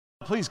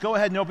please go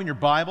ahead and open your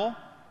Bible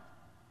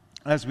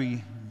as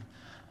we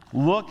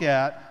look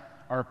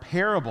at our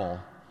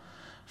parable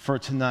for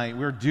tonight.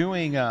 We're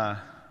doing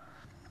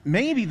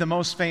maybe the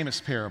most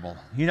famous parable.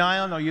 You know, I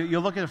don't know, you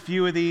look at a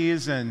few of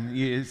these and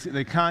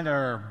they kind of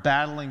are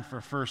battling for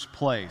first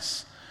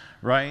place,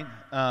 right?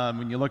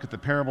 When you look at the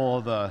parable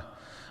of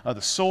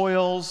the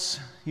soils,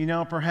 you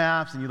know,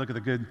 perhaps, and you look at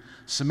the Good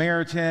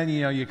Samaritan,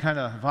 you know, you kind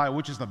of,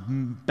 which is the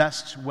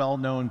best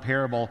well-known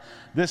parable.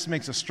 This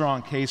makes a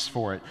strong case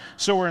for it.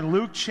 So we're in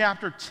Luke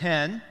chapter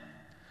 10,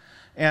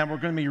 and we're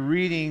going to be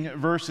reading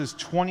verses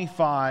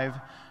 25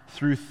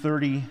 through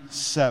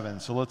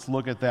 37. So let's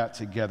look at that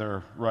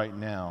together right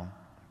now.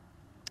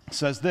 It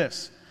says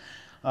this,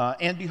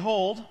 and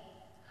behold,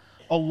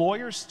 a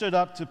lawyer stood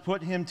up to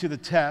put him to the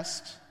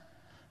test,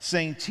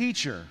 saying,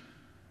 Teacher,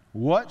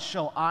 what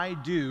shall I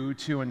do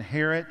to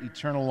inherit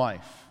eternal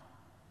life?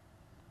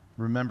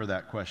 Remember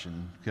that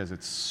question because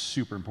it's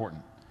super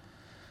important.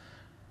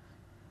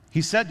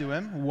 He said to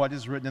him, What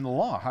is written in the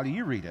law? How do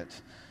you read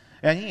it?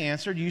 And he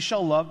answered, You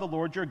shall love the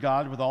Lord your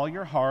God with all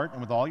your heart and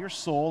with all your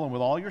soul and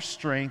with all your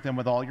strength and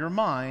with all your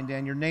mind,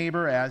 and your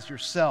neighbor as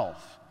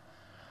yourself.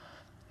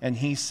 And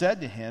he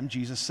said to him,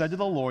 Jesus said to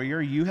the lawyer,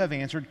 You have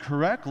answered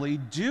correctly.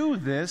 Do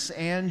this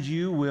and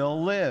you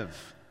will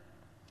live.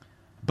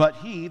 But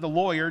he, the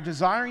lawyer,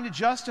 desiring to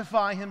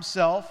justify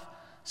himself,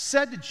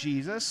 said to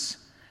Jesus,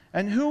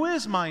 And who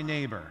is my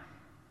neighbor?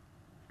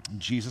 And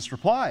Jesus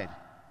replied,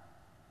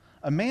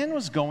 A man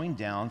was going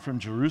down from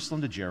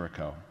Jerusalem to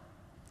Jericho,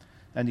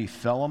 and he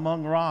fell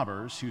among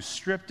robbers who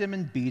stripped him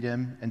and beat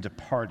him and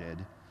departed,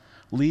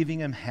 leaving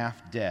him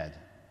half dead.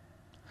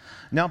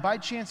 Now by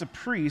chance a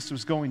priest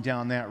was going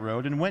down that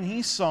road, and when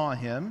he saw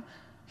him,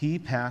 he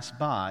passed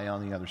by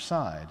on the other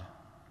side.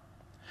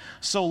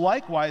 So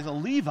likewise, a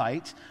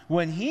Levite,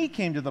 when he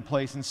came to the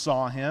place and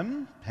saw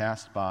him,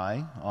 passed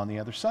by on the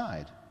other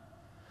side.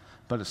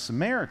 But a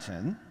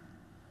Samaritan,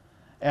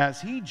 as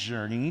he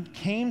journeyed,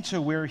 came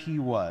to where he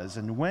was,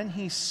 and when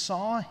he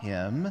saw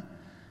him,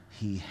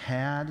 he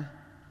had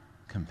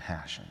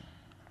compassion.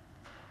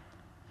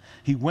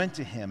 He went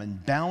to him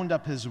and bound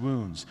up his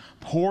wounds,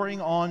 pouring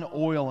on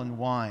oil and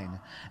wine.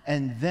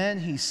 And then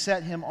he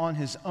set him on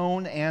his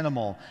own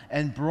animal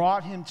and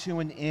brought him to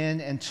an inn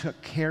and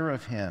took care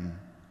of him.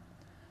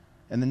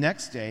 And the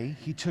next day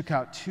he took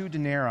out 2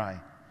 denarii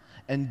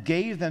and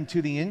gave them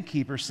to the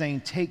innkeeper,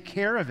 saying, Take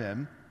care of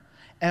him,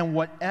 and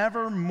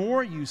whatever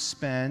more you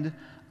spend,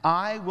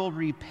 I will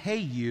repay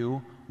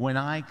you when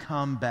I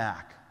come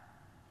back.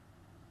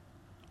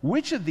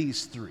 Which of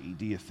these 3,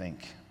 do you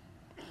think,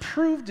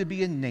 proved to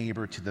be a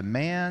neighbor to the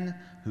man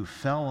who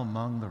fell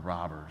among the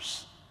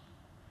robbers?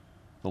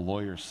 The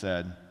lawyer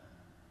said,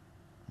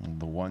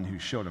 The one who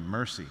showed him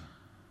mercy.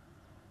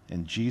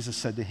 And Jesus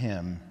said to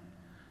him,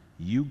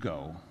 You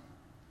go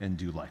and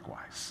do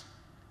likewise.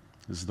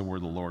 This is the word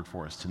of the Lord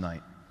for us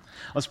tonight.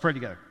 Let's pray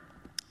together.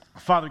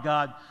 Father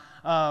God,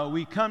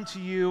 we come to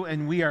you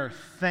and we are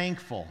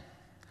thankful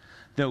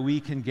that we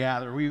can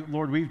gather.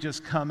 Lord, we've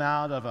just come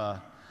out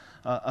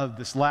of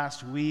this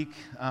last week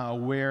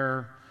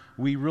where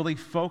we really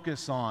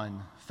focus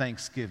on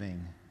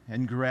thanksgiving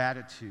and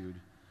gratitude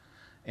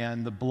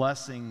and the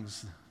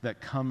blessings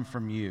that come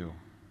from you.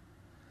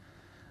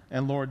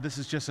 And Lord, this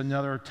is just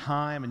another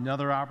time,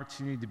 another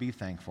opportunity to be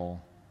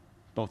thankful,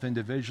 both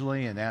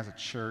individually and as a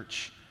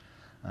church,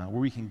 where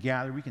we can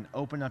gather, we can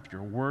open up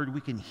your word, we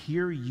can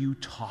hear you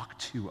talk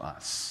to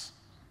us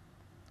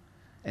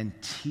and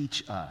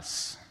teach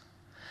us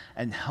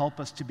and help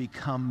us to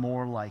become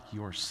more like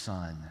your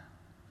Son.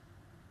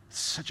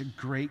 Such a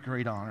great,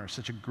 great honor,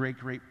 such a great,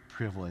 great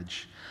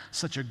privilege,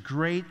 such a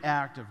great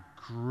act of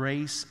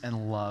grace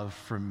and love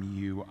from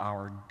you,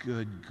 our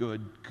good,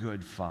 good,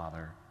 good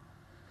Father.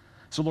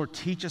 So Lord,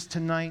 teach us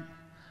tonight.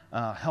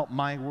 Help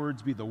my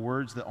words be the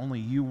words that only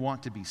you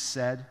want to be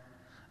said.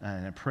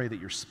 And I pray that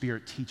your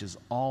Spirit teaches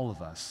all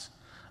of us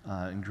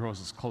and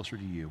grows us closer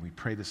to you. We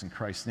pray this in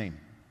Christ's name.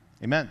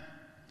 Amen.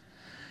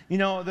 You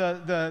know,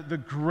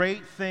 the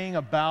great thing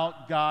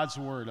about God's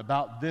Word,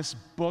 about this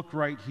book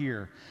right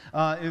here,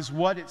 is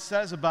what it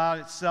says about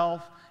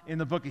itself in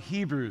the book of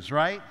Hebrews,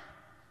 right?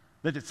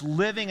 That it's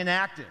living and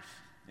active.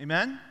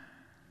 Amen?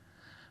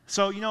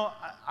 So, you know,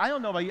 I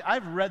don't know about you.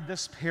 I've read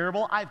this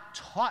parable. I've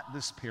taught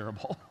this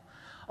parable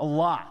a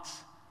lot,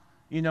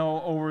 you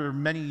know, over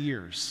many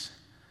years.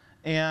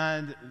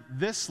 And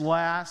this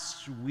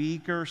last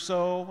week or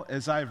so,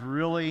 as I've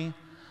really,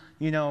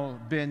 you know,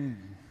 been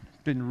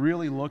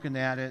really looking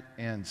at it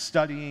and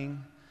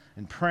studying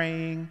and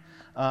praying,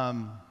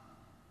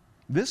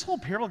 this whole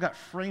parable got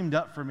framed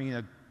up for me in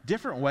a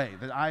different way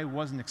that I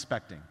wasn't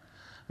expecting,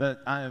 that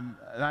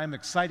I'm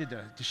excited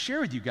to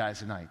share with you guys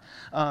tonight.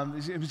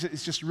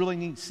 It's just really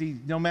neat to see,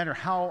 no matter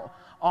how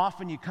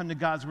often you come to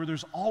God's Word,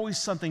 there's always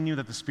something new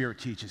that the Spirit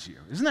teaches you.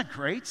 Isn't that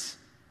great?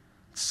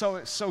 It's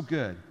so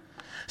good.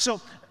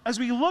 So as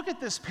we look at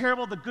this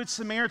parable of the Good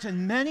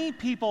Samaritan, many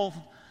people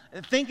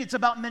think it's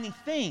about many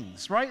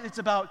things, right? It's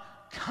about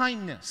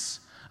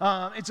kindness.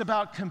 It's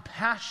about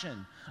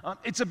compassion.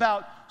 It's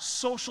about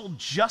social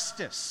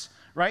justice,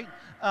 right?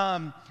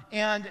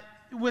 And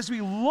as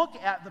we look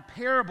at the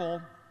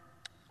parable,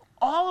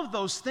 all of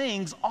those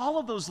things, all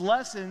of those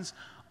lessons,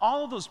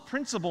 all of those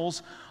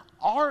principles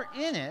are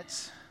in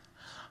it,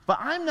 but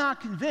I'm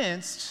not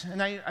convinced,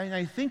 and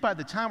I think by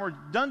the time we're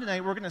done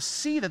tonight, we're going to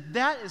see that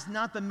that is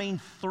not the main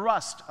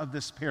thrust of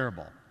this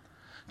parable,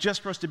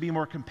 just for us to be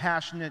more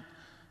compassionate,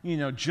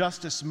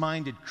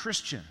 justice-minded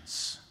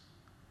Christians,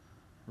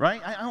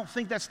 right? I don't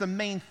think that's the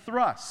main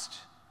thrust.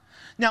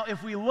 Now,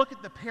 if we look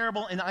at the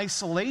parable in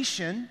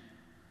isolation,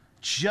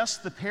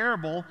 just the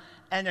parable,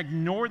 and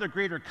ignore the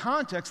greater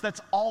context,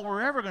 that's all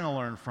we're ever going to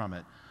learn from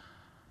it.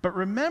 But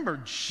remember,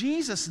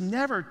 Jesus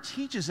never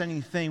teaches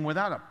anything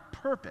without a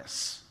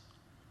purpose.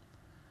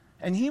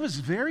 And he was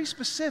very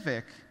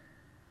specific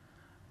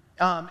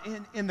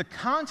in the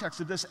context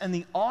of this and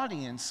the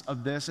audience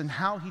of this and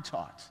how he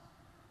taught.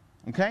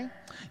 Okay?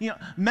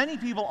 Many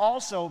people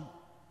also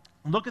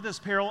look at this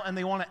parable and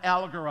they want to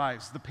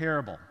allegorize the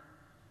parable.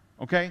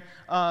 Okay?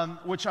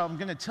 Which I'm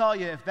going to tell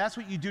you, if that's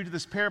what you do to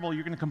this parable,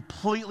 you're going to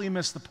completely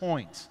miss the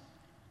point.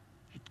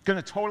 You're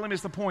going to totally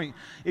miss the point.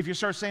 If you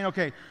start saying,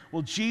 okay,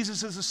 well,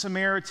 Jesus is a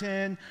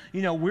Samaritan,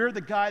 we're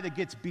the guy that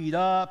gets beat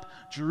up,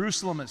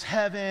 Jerusalem is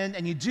heaven,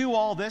 and you do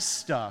all this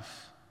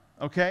stuff,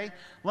 okay?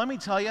 Let me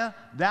tell you,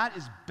 that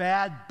is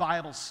bad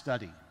Bible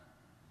study.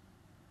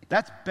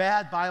 That's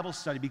bad Bible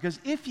study, because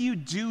if you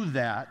do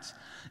that,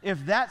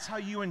 if that's how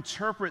you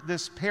interpret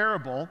this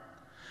parable,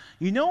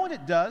 you know what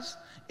it does?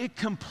 It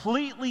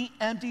completely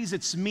empties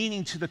its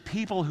meaning to the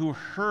people who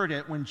heard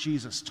it when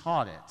Jesus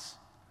taught it.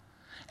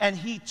 And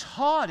he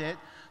taught it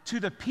to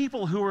the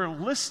people who were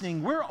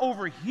listening. We're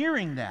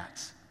overhearing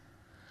that.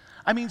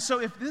 So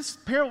if this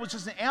parable was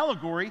just an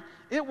allegory,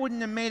 it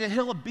wouldn't have made a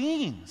hill of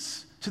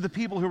beans to the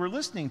people who were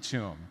listening to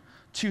him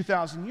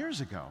 2,000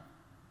 years ago.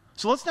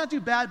 So let's not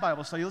do bad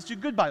Bible study. Let's do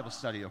good Bible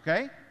study,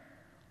 okay?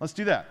 Let's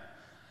do that.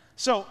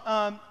 So,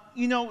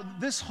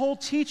 this whole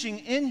teaching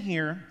in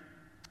here,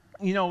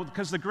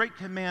 because the great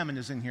commandment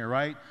is in here,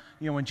 right?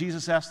 When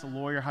Jesus asked the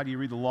lawyer, how do you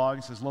read the law?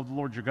 He says, love the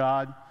Lord your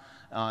God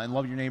and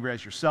love your neighbor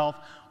as yourself.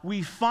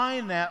 We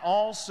find that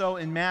also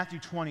in Matthew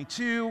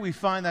 22. We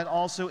find that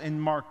also in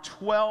Mark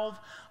 12.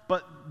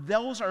 But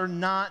those are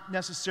not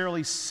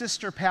necessarily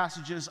sister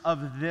passages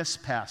of this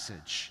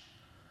passage.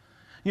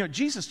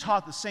 Jesus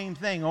taught the same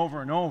thing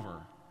over and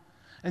over.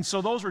 And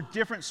so those were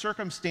different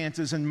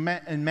circumstances in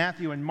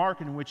Matthew and Mark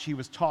in which he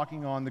was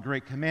talking on the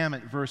Great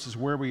Commandment versus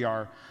where we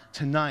are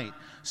tonight.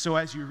 So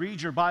as you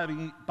read your Bible,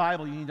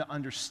 you need to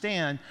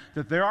understand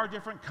that there are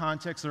different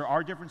contexts, there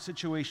are different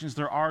situations,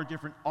 there are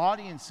different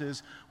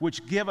audiences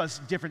which give us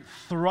different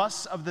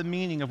thrusts of the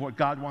meaning of what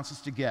God wants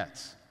us to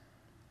get.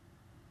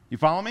 You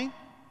follow me?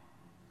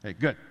 Okay,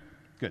 good.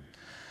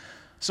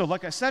 So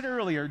like I said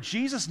earlier,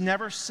 Jesus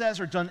never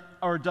says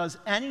or does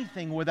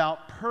anything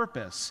without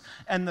purpose.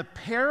 And the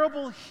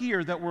parable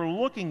here that we're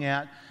looking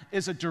at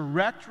is a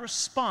direct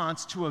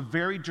response to a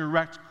very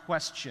direct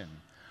question.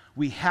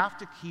 We have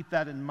to keep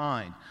that in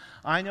mind.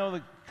 I know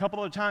that a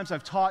couple of times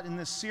I've taught in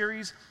this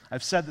series,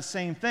 I've said the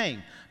same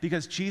thing,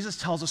 because Jesus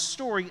tells a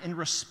story in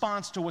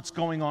response to what's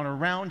going on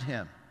around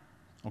him.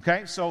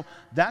 Okay, so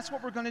that's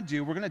what we're going to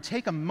do. We're going to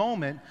take a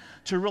moment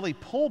to really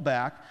pull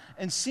back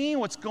and see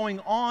what's going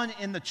on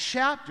in the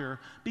chapter,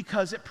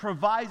 because it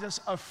provides us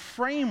a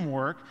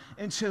framework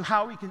into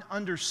how we can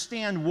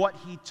understand what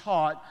he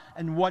taught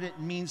and what it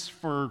means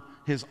for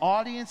his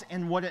audience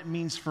and what it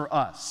means for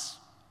us.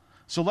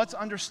 So let's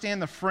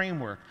understand the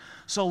framework.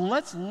 So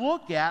let's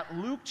look at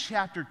Luke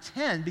chapter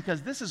 10,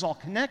 because this is all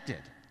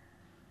connected.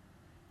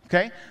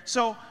 Okay,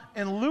 so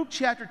in Luke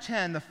chapter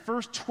 10, the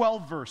first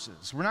 12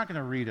 verses, we're not going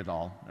to read it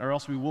all, or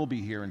else we will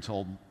be here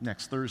until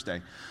next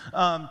Thursday.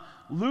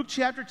 Luke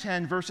chapter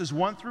 10, verses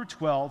 1 through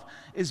 12,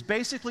 is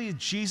basically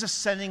Jesus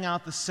sending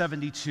out the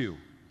 72.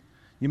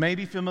 You may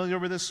be familiar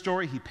with this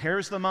story. He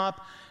pairs them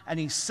up, and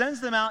he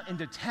sends them out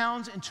into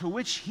towns into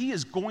which he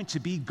is going to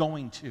be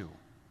going to.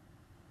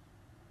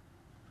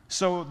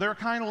 So they're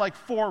kind of like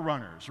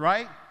forerunners,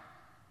 right?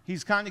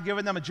 He's kind of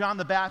giving them a John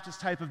the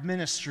Baptist type of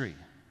ministry.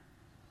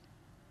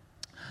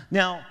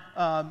 Now,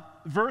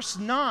 verse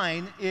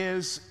 9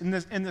 is,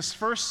 in this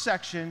first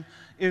section,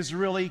 is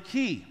really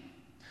key,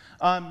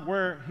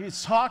 where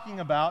he's talking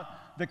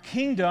about the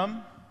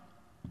kingdom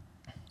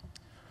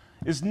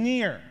is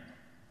near.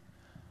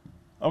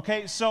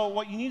 Okay, so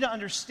what you need to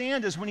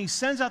understand is when he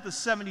sends out the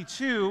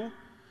 72,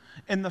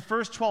 in the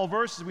first 12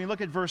 verses, when we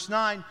look at verse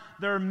 9,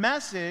 their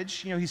message,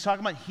 he's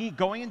talking about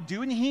going and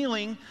doing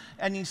healing,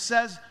 and he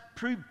says,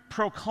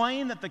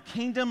 proclaim that the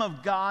kingdom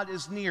of God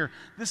is near.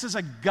 This is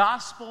a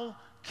gospel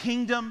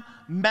kingdom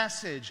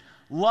message,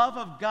 love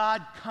of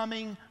God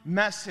coming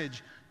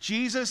message.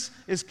 Jesus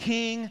is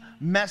king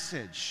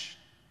message.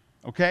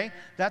 Okay?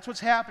 That's what's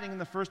happening in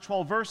the first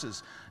 12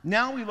 verses.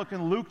 Now we look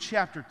in Luke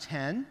chapter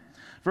 10,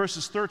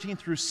 verses 13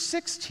 through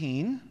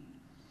 16.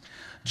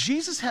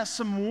 Jesus has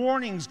some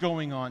warnings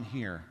going on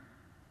here.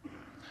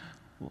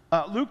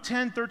 Luke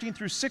 10, 13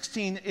 through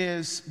 16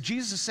 is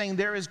Jesus is saying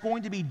there is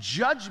going to be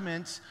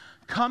judgment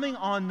coming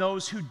on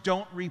those who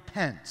don't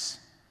repent.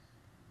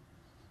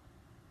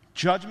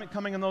 Judgment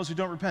coming on those who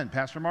don't repent.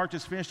 Pastor Mark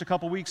just finished a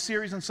couple weeks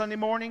series on Sunday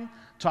morning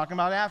talking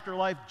about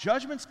afterlife.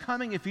 Judgment's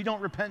coming if you don't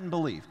repent and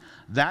believe.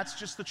 That's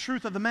just the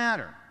truth of the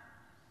matter.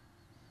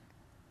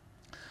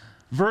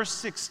 Verse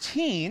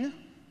 16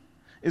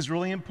 is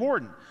really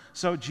important.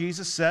 So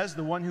Jesus says,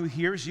 the one who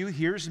hears you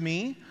hears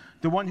me.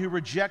 The one who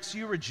rejects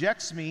you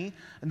rejects me.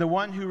 And the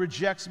one who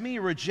rejects me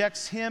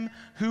rejects him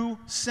who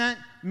sent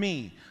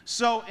me.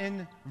 So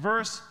in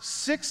verse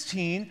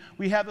 16,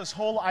 we have this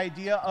whole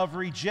idea of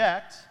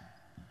reject.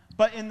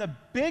 But in the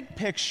big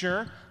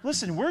picture,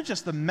 listen, we're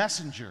just the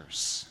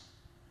messengers.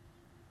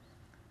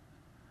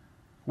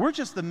 We're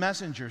just the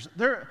messengers.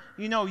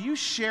 You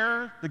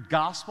share the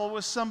gospel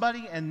with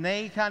somebody and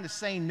they kind of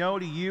say no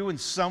to you in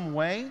some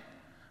way,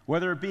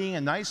 whether it being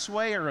a nice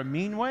way or a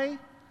mean way.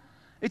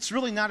 It's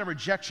really not a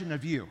rejection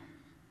of you.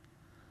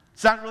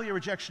 It's not really a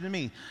rejection of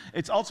me.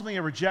 It's ultimately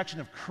a rejection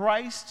of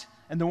Christ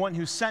and the one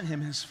who sent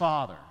him, his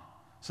Father.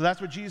 So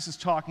that's what Jesus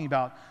is talking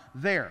about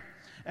there.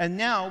 And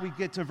now we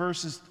get to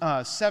verses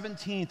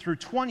 17 through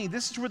 20.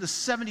 This is where the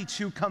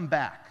 72 come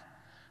back.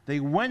 They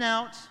went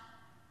out,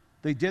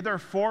 they did their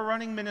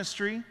forerunning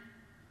ministry,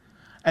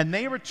 and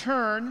they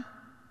return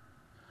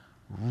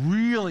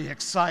really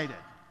excited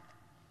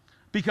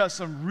because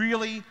some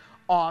really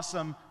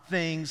awesome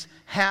things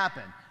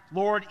happen.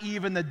 Lord,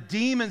 even the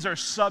demons are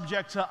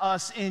subject to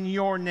us in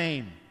your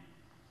name.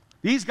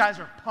 These guys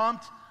are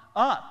pumped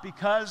up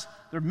because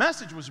their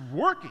message was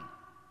working.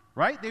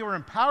 Right? They were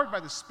empowered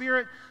by the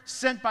Spirit,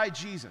 sent by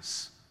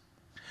Jesus.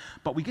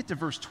 But we get to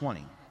verse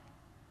 20.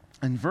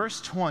 And verse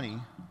 20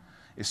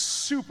 is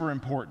super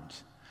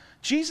important.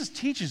 Jesus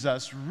teaches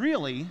us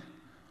really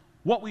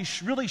what we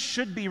really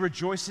should be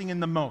rejoicing in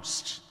the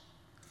most.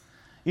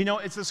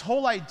 It's this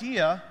whole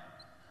idea,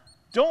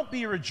 don't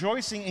be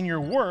rejoicing in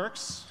your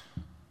works,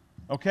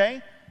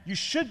 okay? You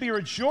should be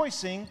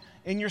rejoicing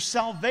in your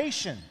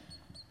salvation.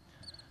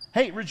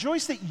 Hey,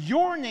 rejoice that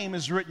your name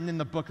is written in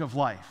the book of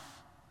life.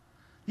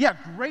 Yeah,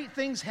 great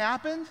things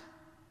happened,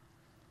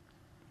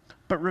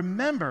 but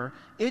remember,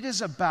 it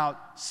is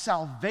about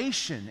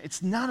salvation.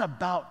 It's not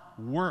about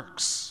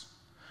works,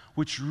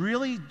 which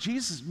really,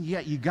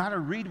 you got to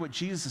read what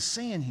Jesus is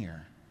saying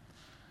here.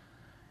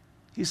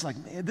 He's like,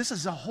 man, this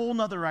is a whole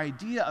nother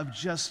idea of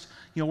just,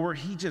 where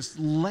he just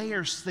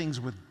layers things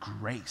with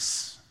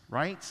grace,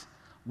 right?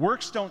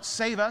 Works don't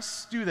save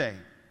us, do they?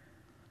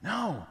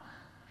 No.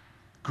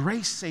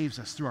 Grace saves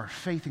us through our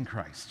faith in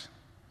Christ.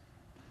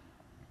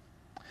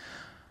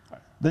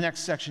 The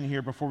next section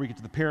here, before we get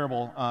to the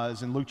parable,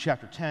 is in Luke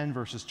chapter 10,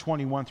 verses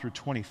 21 through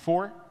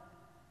 24.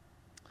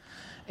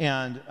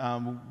 And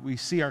we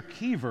see our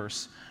key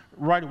verse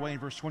right away in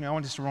verse 20. I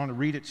want to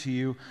read it to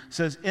you. It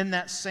says, in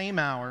that same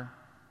hour,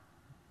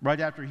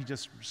 right after he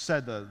just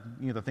said the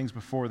things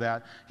before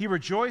that, he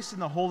rejoiced in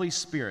the Holy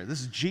Spirit.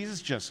 This is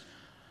Jesus just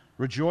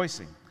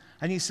rejoicing.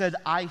 And he said,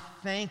 I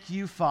thank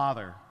you,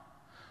 Father,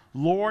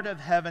 Lord of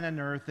heaven and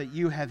earth, that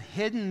you have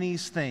hidden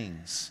these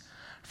things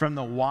from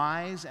the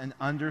wise and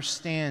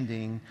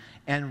understanding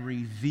and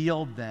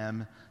revealed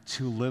them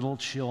to little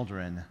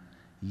children.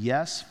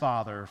 Yes,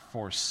 Father,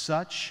 for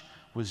such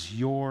was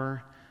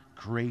your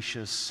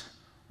gracious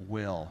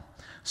will.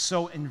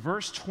 So in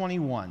verse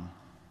 21,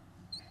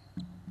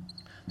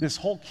 this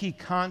whole key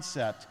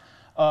concept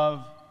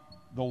of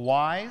the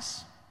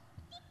wise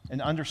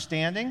and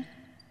understanding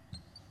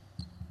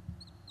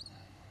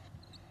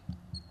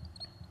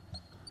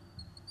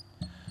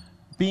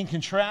being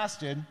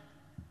contrasted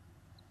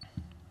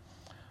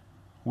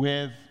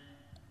with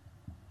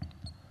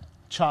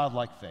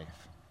childlike faith.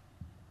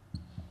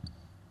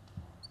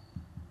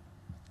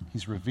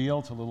 He's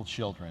revealed to little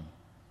children,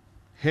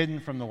 hidden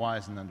from the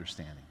wise and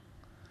understanding.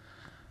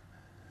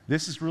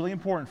 This is really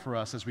important for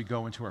us as we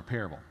go into our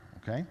parable,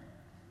 okay?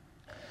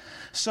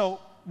 So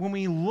when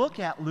we look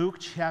at Luke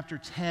chapter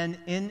 10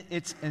 in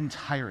its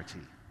entirety,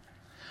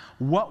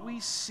 what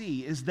we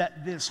see is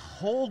that this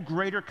whole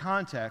greater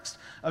context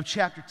of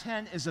chapter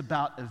 10 is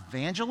about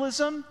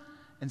evangelism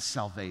and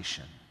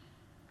salvation.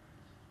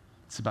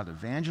 It's about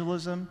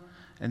evangelism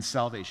and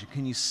salvation.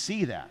 Can you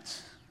see that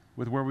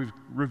with where we've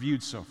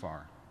reviewed so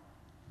far?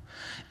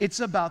 It's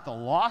about the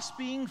lost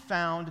being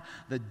found,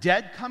 the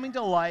dead coming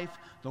to life,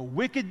 the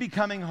wicked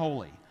becoming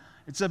holy.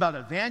 It's about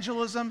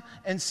evangelism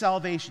and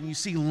salvation. You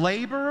see,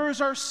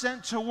 laborers are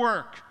sent to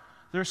work.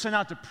 They're sent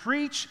out to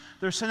preach.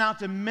 They're sent out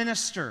to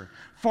minister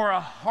for a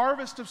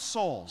harvest of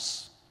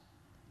souls.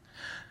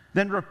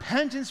 Then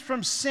repentance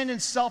from sin and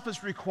self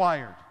is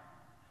required.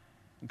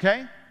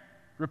 Okay?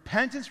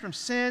 Repentance from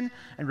sin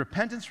and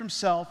repentance from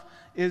self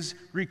is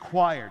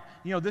required.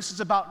 This is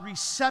about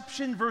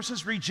reception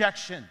versus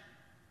rejection.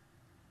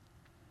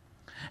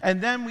 And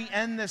then we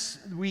end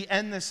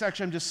this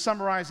section, I'm just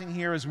summarizing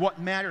here, is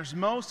what matters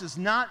most is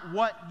not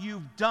what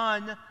you've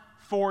done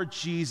for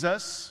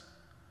Jesus,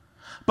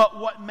 but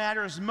what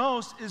matters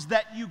most is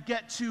that you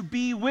get to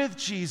be with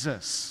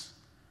Jesus.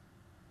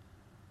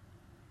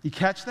 You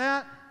catch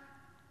that?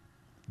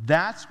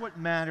 That's what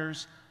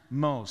matters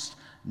most.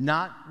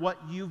 Not what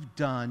you've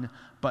done,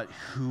 but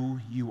who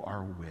you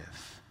are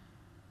with.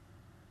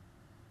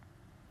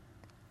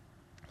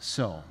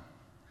 So,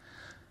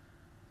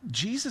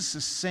 Jesus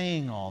is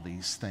saying all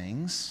these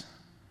things,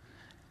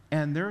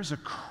 and there's a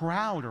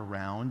crowd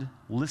around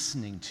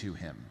listening to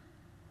him.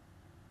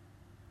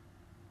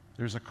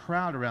 There's a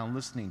crowd around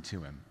listening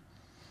to him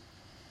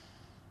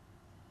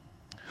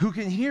who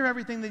can hear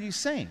everything that he's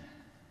saying.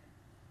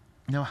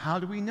 Now, how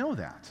do we know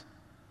that?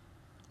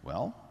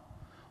 Well,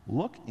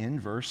 look in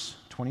verse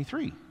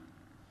 23.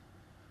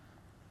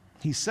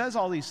 He says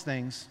all these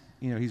things.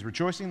 He's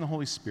rejoicing in the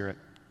Holy Spirit.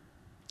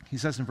 He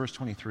says in verse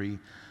 23,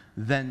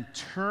 then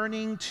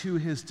turning to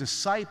his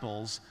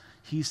disciples,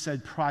 he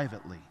said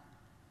privately.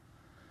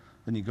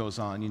 Then he goes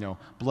on,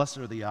 blessed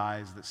are the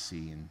eyes that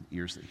see and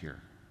ears that hear.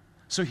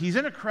 So he's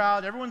in a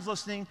crowd, everyone's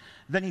listening.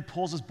 Then he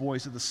pulls his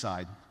boys to the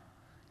side.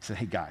 He said,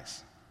 hey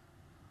guys,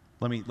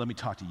 let me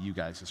talk to you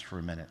guys just for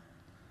a minute.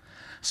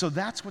 So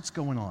that's what's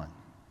going on.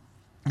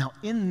 Now,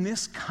 in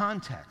this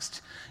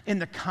context, in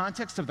the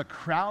context of the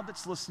crowd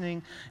that's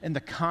listening, in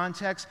the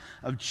context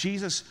of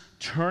Jesus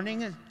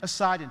turning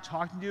aside and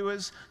talking to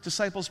his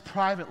disciples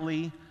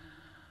privately,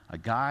 a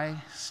guy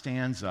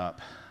stands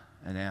up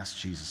and asks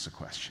Jesus a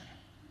question.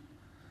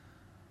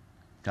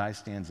 Guy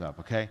stands up,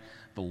 okay?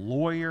 The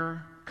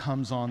lawyer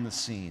comes on the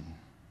scene.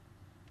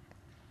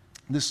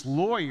 This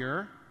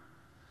lawyer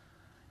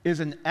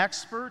is an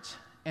expert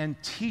and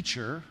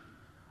teacher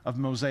of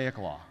Mosaic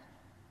law.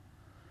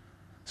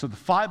 So the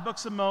 5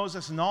 books of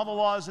Moses and all the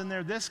laws in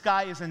there, this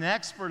guy is an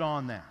expert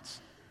on that.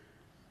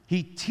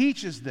 He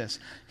teaches this.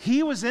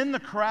 He was in the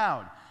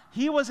crowd.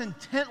 He was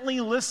intently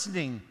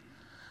listening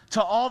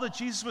to all that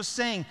Jesus was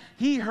saying.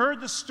 He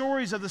heard the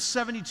stories of the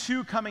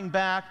 72 coming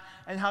back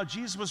and how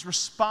Jesus was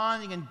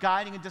responding and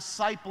guiding and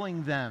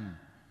discipling them.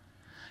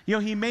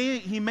 He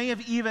may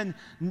have even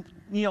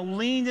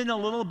leaned in a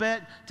little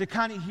bit to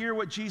kind of hear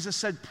what Jesus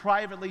said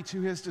privately to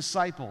his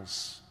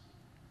disciples.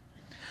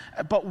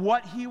 But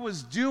what he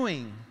was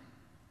doing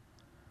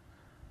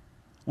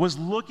was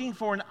looking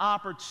for an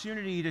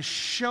opportunity to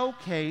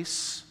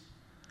showcase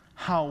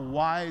how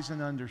wise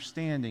and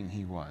understanding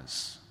he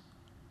was.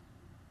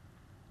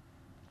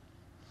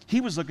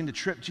 He was looking to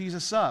trip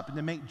Jesus up and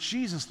to make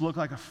Jesus look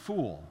like a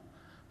fool,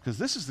 because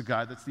this is the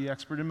guy that's the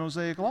expert in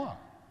Mosaic law.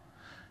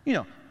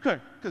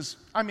 Because,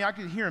 I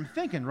could hear him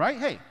thinking, right?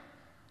 Hey,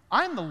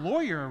 I'm the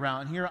lawyer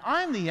around here.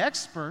 I'm the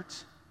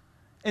expert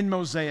in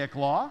Mosaic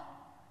law,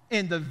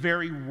 in the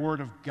very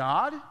Word of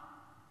God.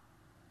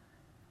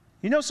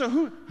 So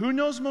who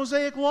knows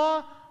Mosaic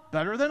law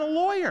better than a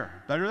lawyer,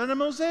 better than a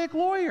Mosaic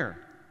lawyer?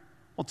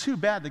 Well, too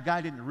bad the guy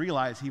didn't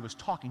realize he was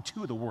talking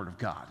to the Word of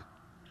God,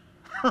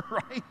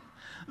 right?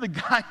 The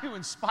guy who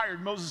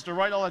inspired Moses to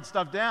write all that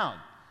stuff down.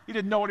 He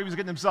didn't know what he was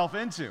getting himself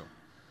into,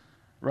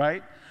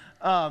 right?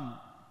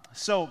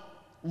 So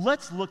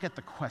let's look at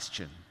the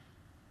question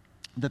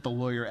that the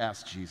lawyer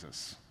asked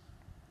Jesus.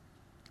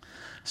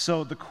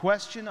 So the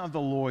question of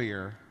the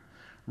lawyer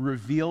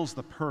reveals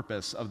the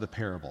purpose of the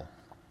parable.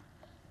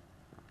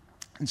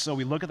 And so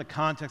we look at the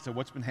context of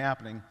what's been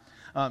happening.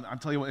 I'm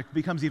telling you what, it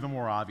becomes even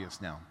more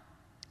obvious now.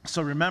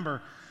 So remember,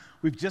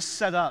 we've just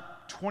set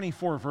up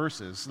 24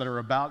 verses that are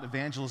about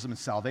evangelism and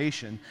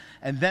salvation.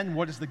 And then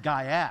what does the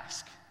guy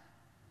ask?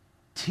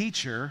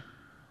 Teacher,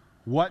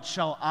 what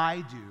shall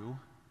I do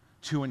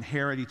to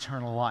inherit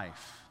eternal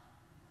life?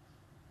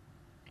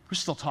 We're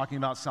still talking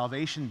about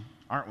salvation,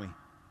 aren't we?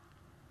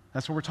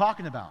 That's what we're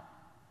talking about.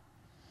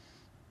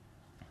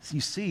 So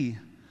you see,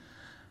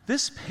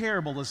 this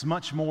parable is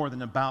much more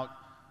than about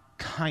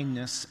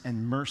kindness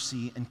and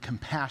mercy and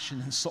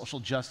compassion and social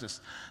justice.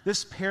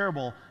 This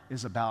parable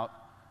is about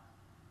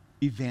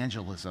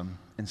evangelism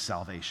and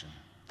salvation.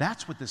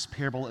 That's what this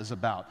parable is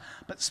about.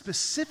 But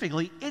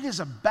specifically, it is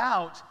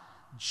about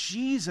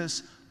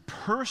Jesus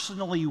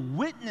personally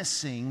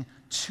witnessing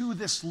to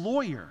this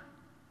lawyer.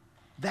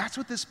 That's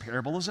what this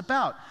parable is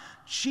about.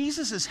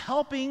 Jesus is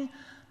helping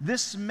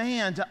this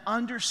man to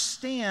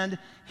understand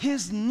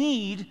his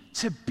need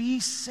to be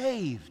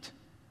saved.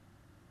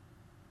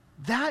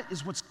 That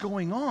is what's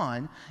going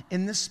on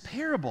in this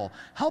parable,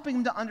 helping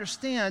him to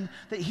understand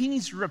that he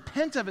needs to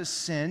repent of his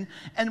sin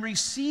and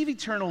receive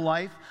eternal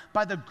life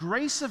by the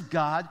grace of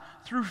God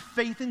through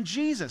faith in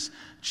Jesus.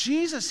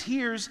 Jesus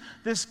hears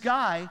this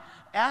guy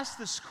ask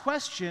this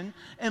question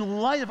in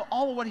light of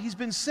all of what he's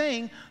been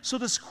saying, so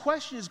this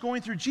question is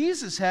going through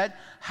Jesus' head: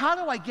 how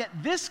do I get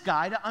this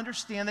guy to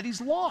understand that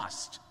he's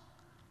lost?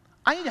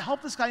 I need to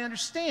help this guy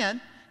understand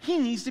he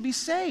needs to be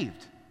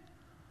saved.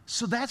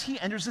 So that he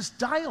enters this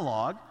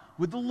dialogue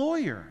with the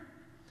lawyer.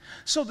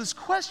 So this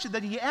question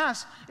that he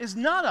asks is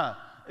not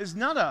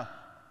a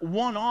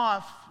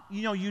one-off,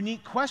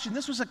 unique question.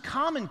 This was a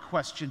common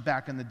question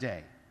back in the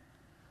day.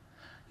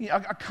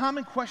 A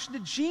common question to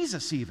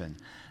Jesus even.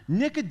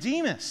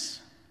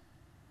 Nicodemus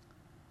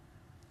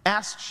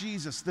asked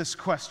Jesus this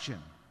question.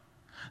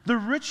 The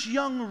rich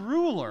young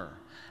ruler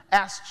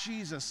asked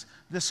Jesus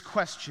this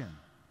question.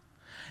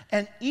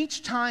 And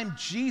each time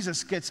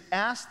Jesus gets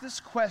asked this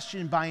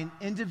question by an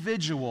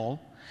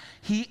individual,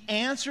 he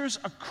answers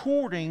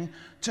according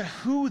to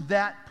who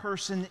that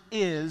person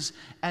is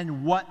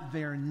and what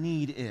their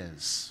need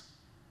is.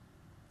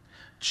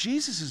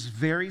 Jesus is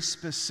very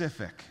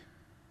specific.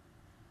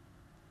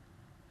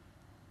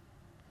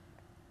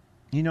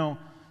 You know,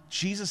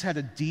 Jesus had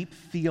a deep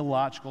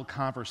theological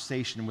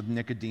conversation with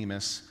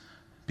Nicodemus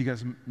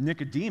because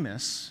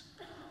Nicodemus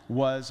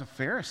was a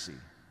Pharisee.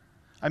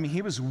 I mean,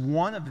 he was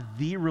one of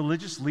the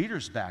religious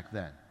leaders back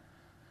then.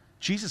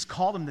 Jesus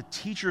called him the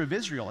teacher of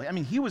Israel. I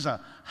mean, he was a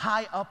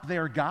high up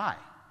there guy.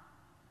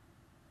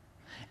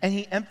 And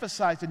he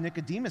emphasized to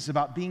Nicodemus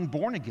about being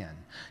born again.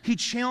 He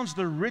challenged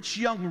the rich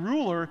young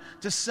ruler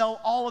to sell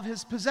all of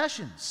his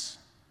possessions.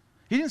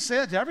 He didn't say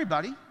that to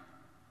everybody.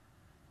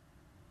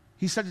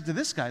 He said it to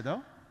this guy,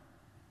 though.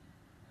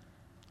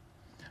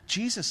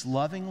 Jesus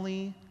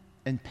lovingly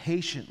and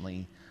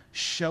patiently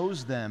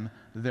shows them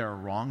their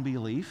wrong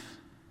belief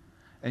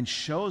and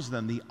shows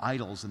them the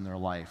idols in their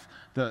life,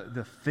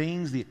 the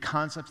things, the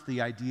concepts,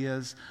 the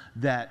ideas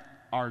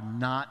that are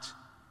not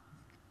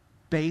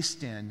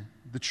based in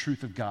the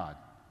truth of God.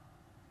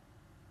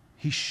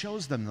 He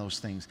shows them those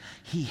things.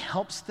 He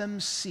helps them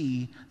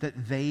see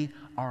that they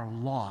are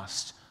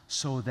lost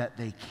so that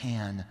they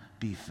can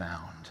be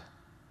found.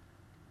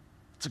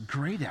 It's a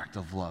great act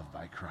of love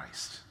by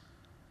Christ.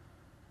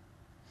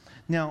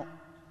 Now,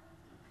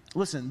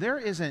 listen, there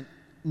isn't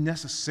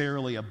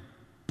necessarily a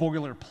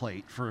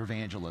boilerplate for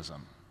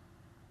evangelism.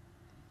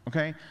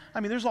 Okay? I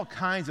mean, there's all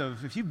kinds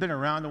of, if you've been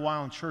around a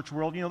while in church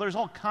world, you know, there's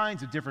all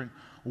kinds of different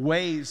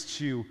ways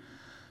to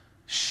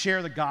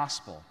share the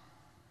gospel.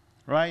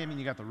 Right? I mean,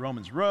 you got the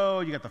Romans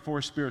Road, you got the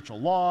 4 spiritual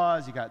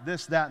laws, you got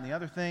this, that, and the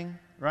other thing,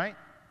 right?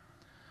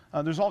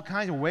 There's all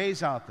kinds of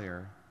ways out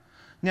there.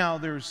 Now,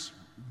 there's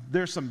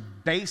some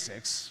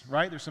basics,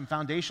 right? There's some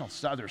foundational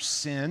stuff. There's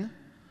sin,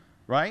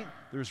 right?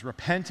 There's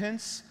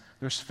repentance.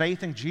 There's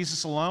faith in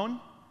Jesus alone,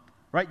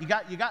 right? You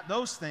got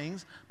those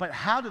things, but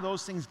how do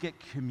those things get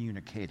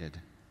communicated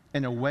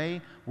in a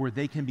way where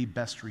they can be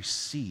best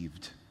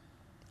received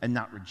and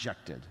not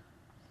rejected?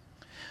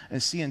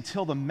 And see,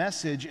 until the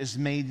message is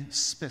made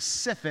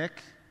specific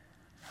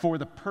for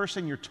the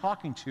person you're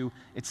talking to,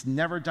 it's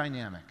never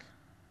dynamic.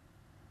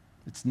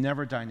 It's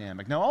never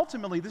dynamic. Now,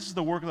 ultimately, this is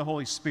the work of the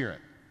Holy Spirit.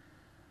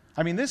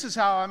 I mean, this is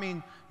how,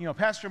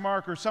 Pastor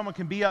Mark or someone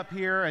can be up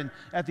here and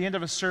at the end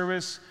of a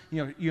service,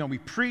 we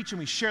preach and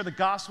we share the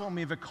gospel and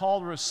we have a call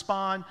to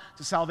respond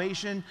to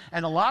salvation.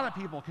 And a lot of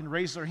people can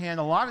raise their hand.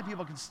 A lot of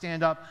people can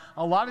stand up.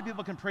 A lot of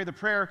people can pray the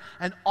prayer.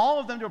 And all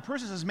of them to a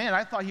person says, man,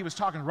 I thought he was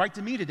talking right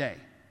to me today.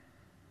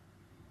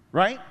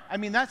 Right? I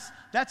mean, that's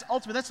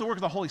ultimately, that's the work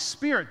of the Holy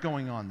Spirit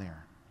going on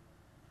there.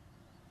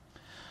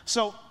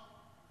 So,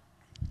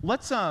 I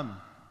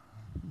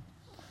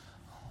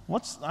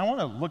want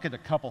to look at a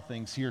couple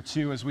things here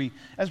too as we're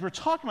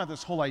talking about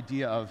this whole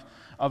idea of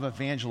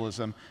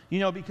evangelism,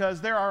 because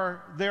there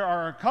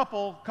are a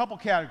couple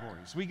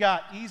categories. We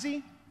got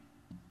easy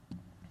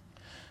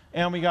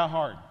and we got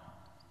hard.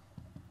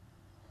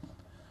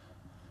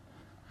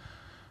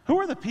 Who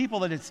are the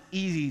people that it's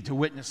easy to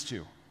witness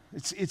to?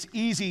 It's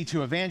easy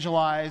to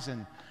evangelize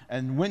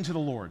and win to the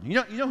Lord. You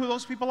know who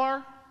those people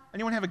are?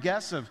 Anyone have a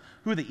guess of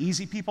who the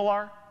easy people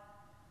are?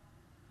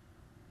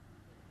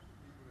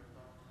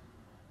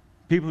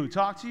 People who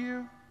talk to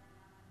you?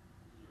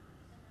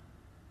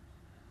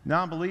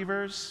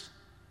 Non-believers?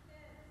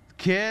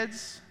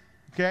 Kids?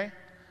 Okay?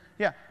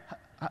 Yeah.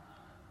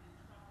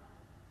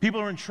 People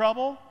who are in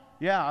trouble?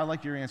 Yeah, I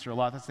like your answer a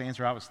lot. That's the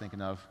answer I was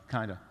thinking of,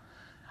 kind of.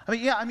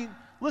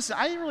 Listen,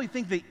 I didn't really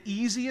think the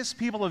easiest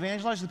people to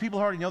evangelize are the people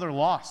who already know they're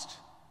lost.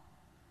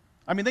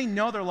 I mean, they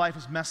know their life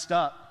is messed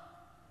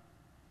up,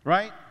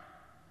 right?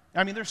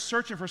 I mean, they're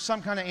searching for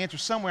some kind of answer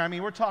somewhere. I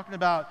mean, we're talking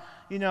about,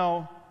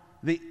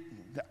 the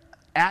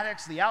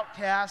addicts, the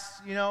outcasts,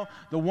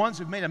 the ones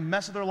who've made a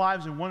mess of their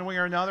lives in one way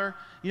or another.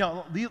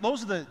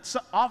 Those are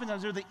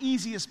oftentimes they're the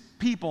easiest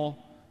people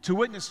to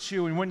witness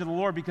to and win to the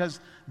Lord because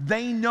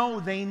they know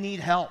they need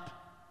help.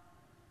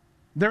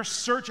 They're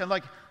searching,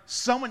 like,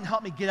 someone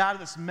help me get out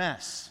of this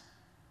mess.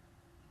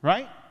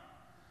 Right?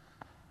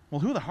 Well,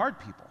 who are the hard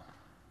people?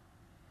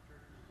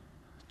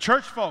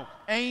 Church folk.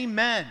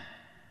 Amen.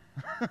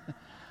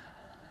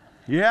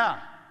 Yeah.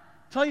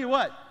 Tell you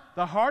what,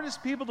 the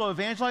hardest people to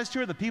evangelize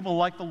to are the people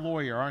like the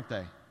lawyer, aren't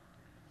they?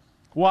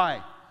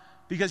 Why?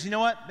 Because you know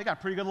what? They got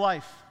a pretty good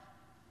life.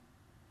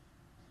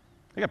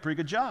 They got a pretty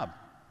good job.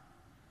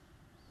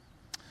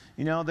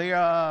 They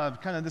are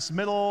kind of this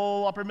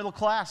upper middle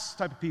class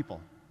type of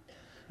people.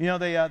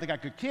 They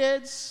got good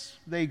kids.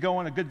 They go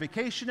on a good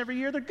vacation every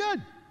year. They're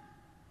good.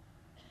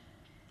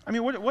 I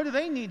mean, what do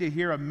they need to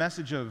hear a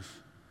message of,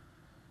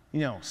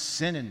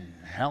 sin and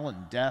hell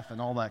and death and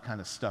all that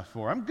kind of stuff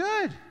for? I'm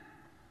good.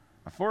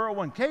 My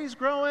 401k is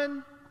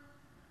growing.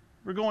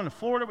 We're going to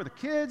Florida with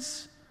the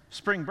kids.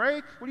 Spring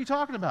break. What are you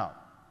talking about?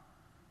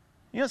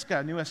 It's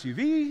got a new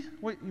SUV.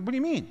 What do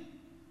you mean?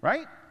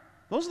 Right?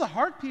 Those are the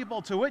hard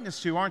people to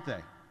witness to, aren't they?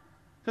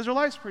 Because their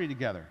life's pretty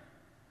together.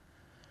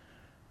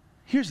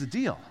 Here's the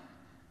deal.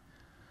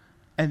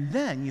 And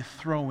then you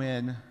throw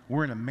in,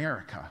 we're in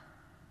America.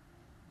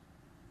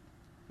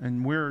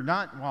 And we're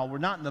not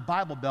in the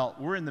Bible Belt,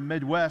 we're in the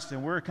Midwest,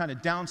 and we're kind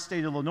of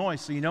downstate Illinois.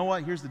 So you know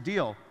what? Here's the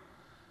deal.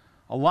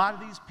 A lot of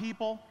these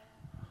people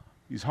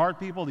these hard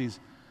people, these,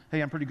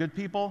 hey, I'm pretty good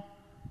people.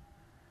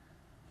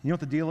 You know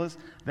what the deal is?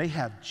 They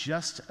have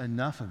just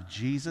enough of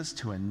Jesus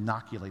to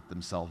inoculate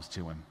themselves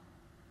to him.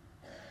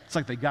 It's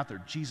like they got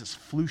their Jesus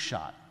flu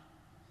shot.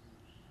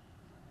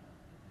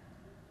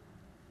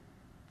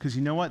 Because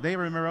you know what? They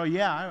remember, oh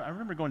yeah, I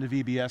remember going to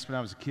VBS when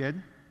I was a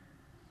kid.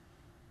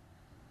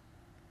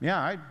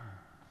 Yeah,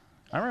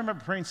 I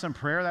remember praying some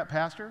prayer, that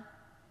pastor.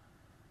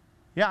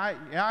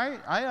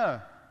 Yeah,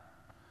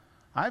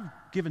 I've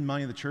given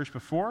money to the church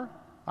before.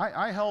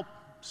 I helped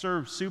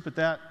serve soup at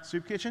that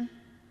soup kitchen.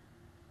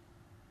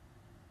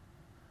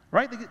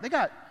 Right? They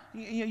got,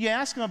 you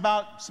ask them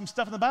about some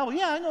stuff in the Bible.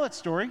 Yeah, I know that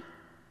story.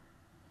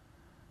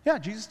 Yeah,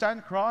 Jesus died on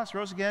the cross,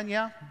 rose again.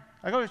 Yeah,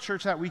 I go to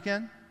church that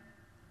weekend.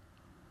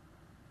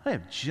 They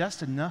have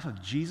just enough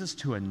of Jesus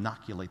to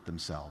inoculate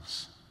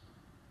themselves.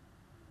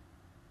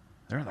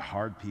 They're the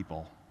hard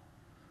people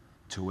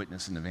to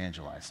witness and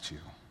evangelize to.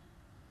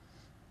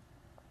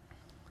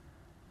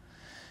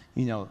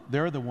 You know,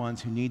 they're the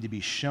ones who need to be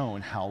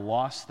shown how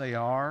lost they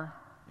are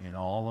in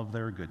all of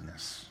their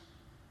goodness.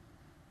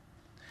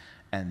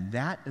 And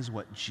that is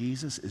what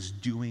Jesus is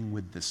doing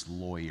with this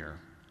lawyer,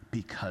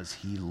 because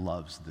he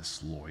loves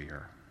this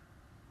lawyer.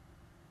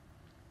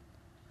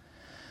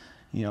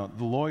 You know,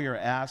 the lawyer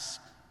asks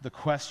the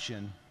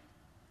question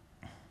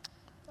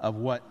of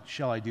what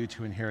shall I do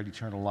to inherit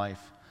eternal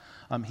life?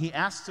 He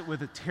asks it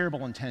with a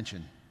terrible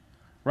intention,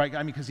 right?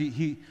 I mean, because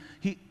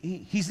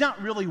he's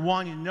not really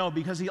wanting to know,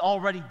 because he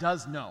already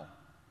does know.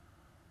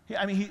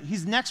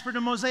 He's an expert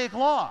in Mosaic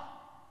law.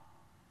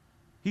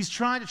 He's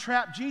trying to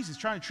trap Jesus,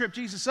 trying to trip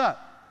Jesus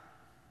up.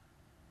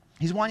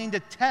 He's wanting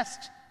to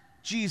test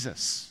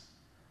Jesus.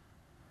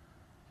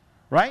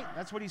 Right?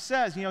 That's what he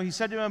says. You know, he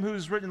said to him,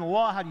 who's written in the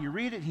law, how do you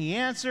read it? He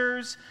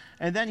answers,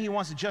 and then he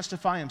wants to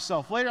justify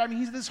himself later. I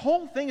mean, this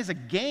whole thing is a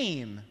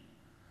game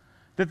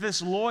that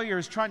this lawyer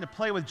is trying to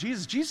play with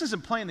Jesus. Jesus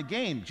isn't playing the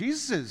game.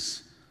 Jesus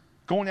is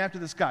going after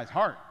this guy's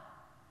heart.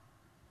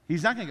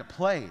 He's not going to get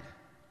played.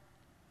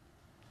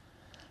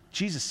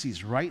 Jesus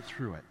sees right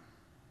through it,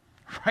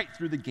 right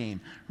through the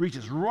game,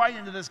 reaches right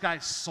into this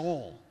guy's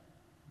soul,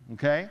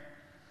 okay?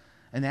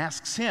 And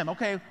asks him,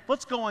 okay,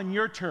 let's go on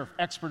your turf,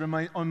 expert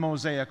on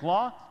Mosaic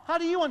law. How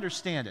do you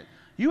understand it?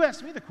 You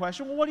asked me the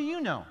question, well, what do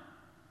you know?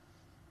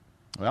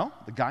 Well,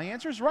 the guy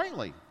answers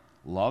rightly.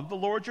 Love the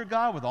Lord your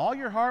God with all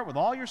your heart, with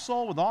all your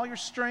soul, with all your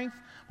strength,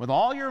 with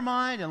all your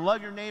mind, and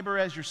love your neighbor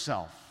as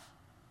yourself.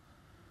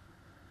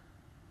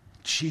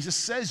 Jesus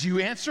says you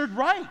answered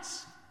right.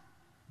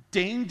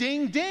 Ding,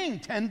 ding, ding.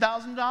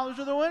 $10,000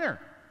 to the winner.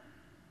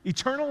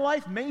 Eternal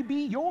life may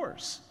be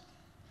yours.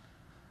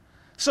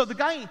 So the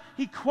guy,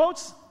 he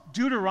quotes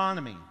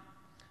Deuteronomy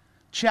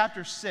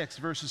chapter 6,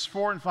 verses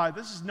 4 and 5.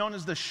 This is known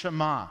as the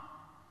Shema,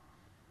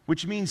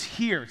 which means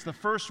hear. It's the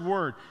first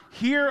word.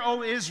 Hear,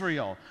 O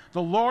Israel,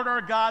 the Lord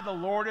our God, the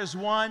Lord is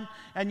one,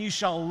 and you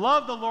shall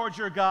love the Lord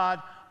your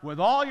God with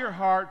all your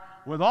heart,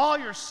 with all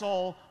your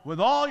soul,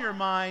 with all your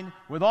mind,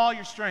 with all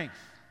your strength.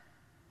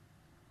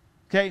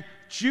 Okay,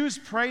 Jews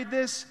prayed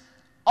this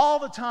all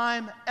the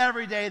time,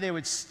 every day. They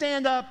would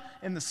stand up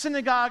in the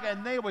synagogue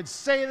and they would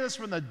say this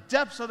from the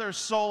depths of their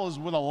souls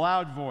with a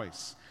loud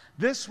voice.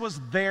 This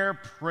was their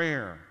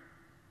prayer.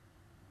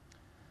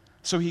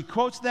 So he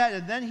quotes that,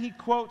 and then he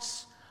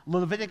quotes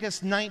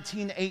Leviticus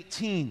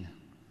 19:18.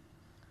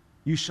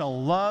 You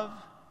shall love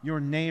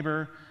your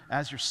neighbor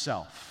as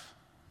yourself.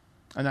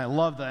 And I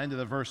love the end of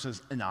the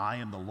verses, and I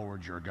am the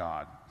Lord your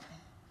God.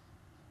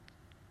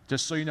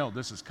 Just so you know,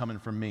 this is coming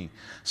from me.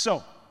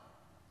 So,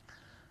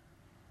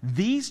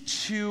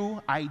 these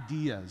two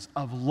ideas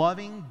of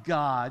loving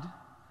God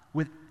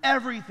with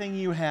everything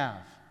you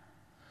have,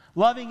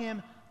 loving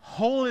him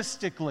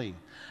holistically,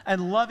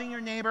 and loving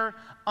your neighbor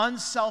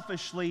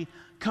unselfishly,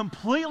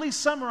 completely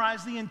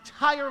summarize the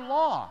entire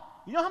law.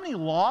 You know how many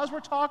laws we're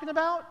talking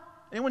about?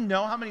 Anyone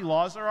know how many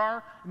laws there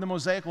are in the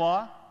Mosaic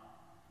law?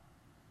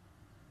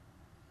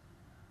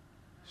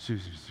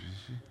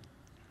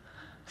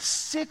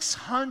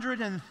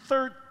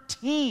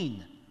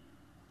 613.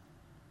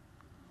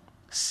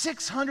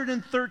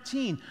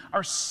 613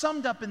 are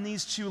summed up in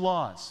these two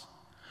laws.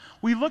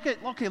 We look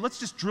at, okay, let's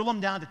just drill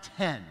them down to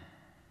 10.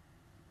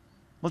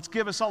 Let's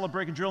give us all a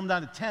break and drill them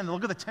down to 10.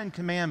 Look at the 10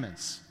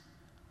 Commandments.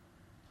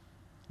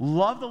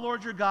 Love the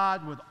Lord your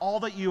God with all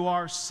that you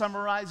are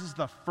summarizes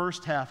the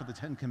first half of the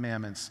 10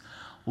 Commandments.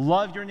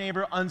 Love your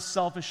neighbor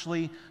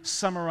unselfishly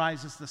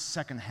summarizes the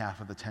second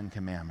half of the 10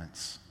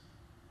 Commandments.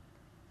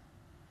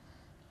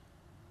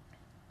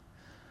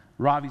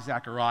 Ravi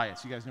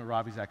Zacharias, you guys know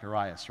Ravi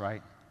Zacharias,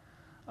 right?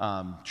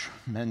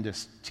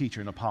 Tremendous teacher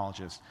and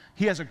apologist.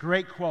 He has a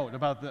great quote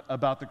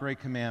about the Great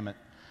Commandment.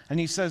 And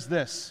he says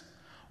this: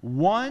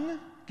 one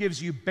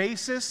gives you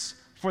basis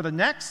for the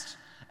next,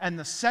 and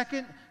the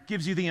second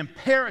gives you the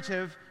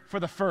imperative for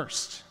the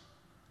first.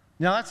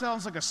 Now that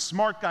sounds like a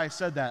smart guy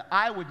said that.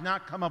 I would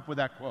not come up with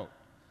that quote.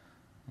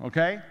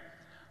 Okay?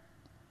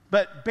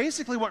 But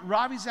basically what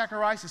Ravi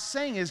Zacharias is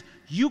saying is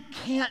you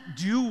can't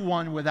do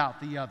one without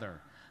the other.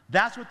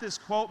 That's what this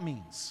quote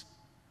means.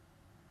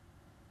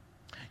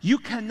 You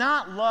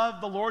cannot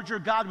love the Lord your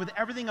God with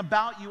everything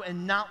about you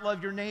and not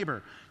love your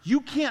neighbor.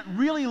 You can't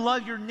really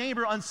love your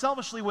neighbor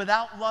unselfishly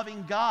without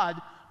loving God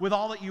with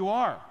all that you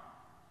are.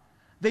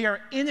 They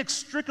are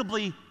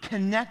inextricably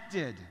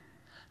connected.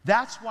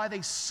 That's why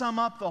they sum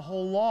up the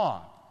whole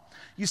law.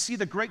 You see,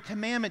 the Great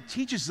Commandment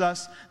teaches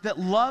us that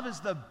love is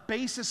the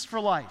basis for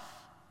life.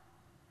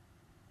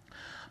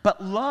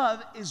 But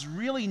love is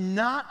really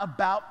not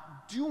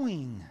about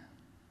doing.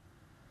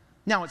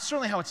 Now, it's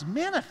certainly how it's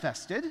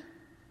manifested.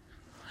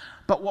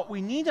 But what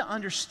we need to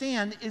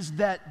understand is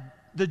that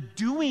the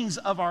doings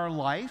of our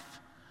life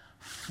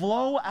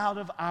flow out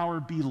of our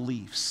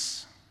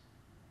beliefs.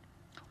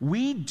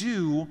 We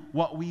do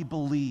what we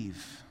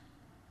believe.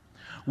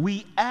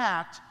 We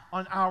act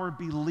on our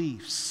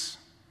beliefs.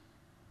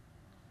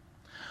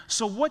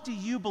 So what do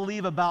you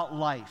believe about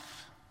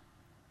life?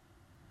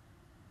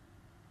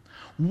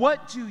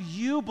 What do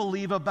you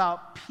believe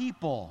about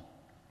people?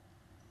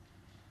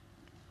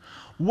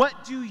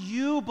 What do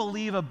you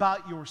believe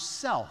about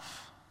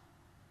yourself?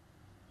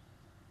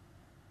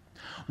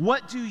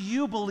 What do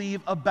you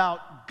believe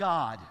about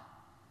God?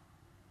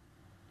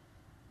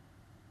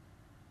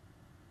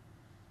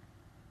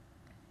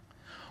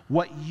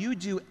 What you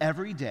do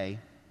every day,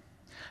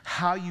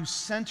 how you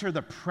center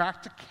the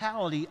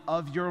practicality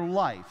of your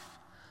life,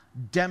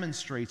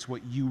 demonstrates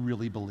what you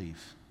really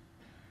believe.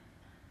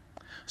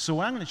 So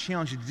what I'm going to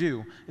challenge you to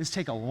do is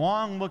take a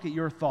long look at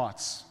your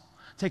thoughts.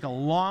 Take a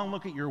long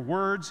look at your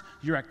words,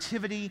 your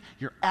activity,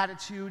 your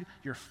attitude,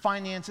 your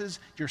finances,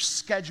 your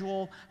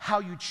schedule, how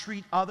you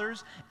treat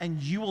others, and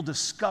you will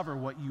discover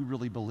what you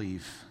really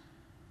believe.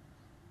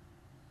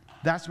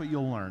 That's what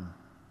you'll learn.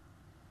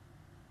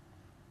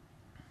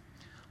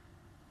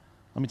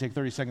 Let me take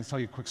 30 seconds to tell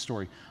you a quick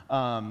story.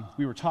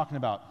 We were talking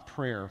about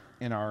prayer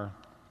in our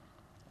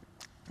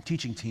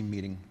teaching team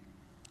meeting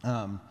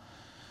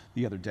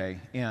the other day,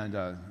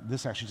 and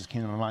this actually just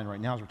came to my mind right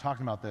now as we're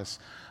talking about this.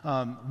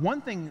 One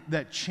thing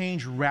that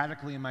changed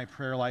radically in my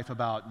prayer life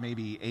about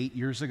maybe 9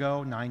 years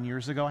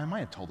ago, I might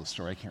have told this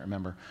story, I can't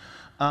remember.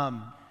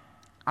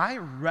 I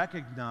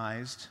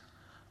recognized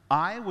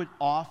I would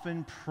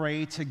often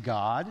pray to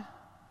God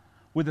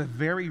with a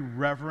very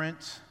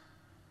reverent,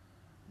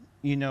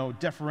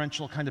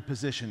 deferential kind of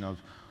position of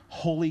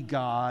holy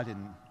God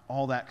and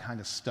all that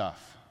kind of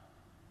stuff.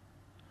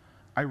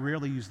 I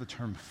rarely use the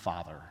term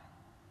Father.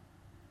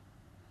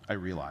 I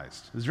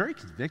realized. It was very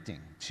convicting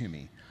to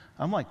me.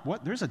 I'm like,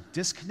 what? There's a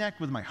disconnect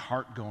with my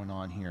heart going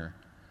on here.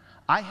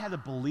 I had a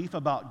belief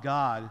about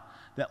God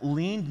that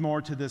leaned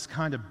more to this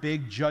kind of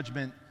big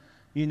judgment,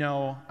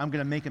 I'm going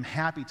to make him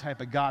happy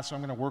type of God, so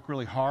I'm going to work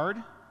really hard,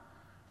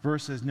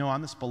 versus, no,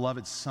 I'm this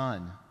beloved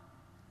son,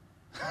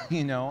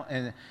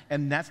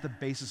 and that's the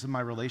basis of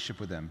my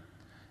relationship with him,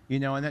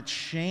 and that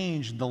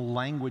changed the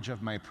language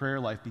of my prayer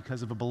life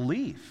because of a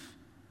belief.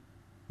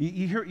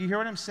 You hear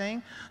what I'm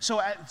saying? So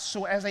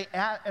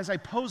as I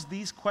pose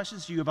these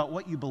questions to you about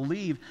what you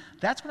believe,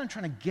 that's what I'm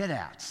trying to get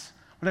at,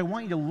 what I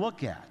want you to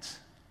look at.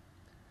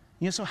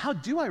 So how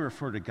do I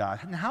refer to God?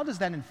 And how does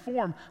that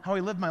inform how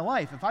I live my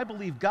life? If I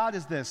believe God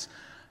is this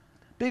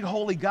big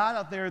holy God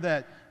out there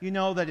that,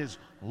 that is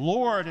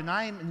Lord, and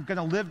I'm going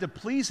to live to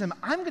please him,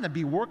 I'm going to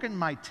be working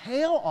my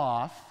tail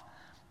off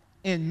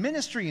in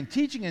ministry and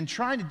teaching and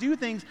trying to do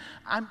things.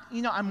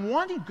 I'm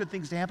wanting good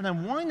things to happen.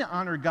 I'm wanting to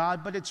honor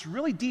God, but it's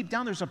really deep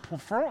down. There's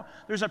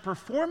a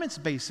performance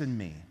base in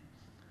me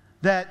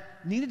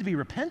that needed to be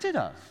repented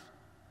of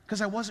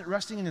because I wasn't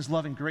resting in his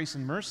love and grace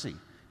and mercy.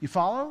 You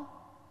follow?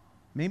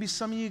 Maybe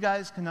some of you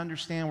guys can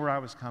understand where I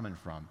was coming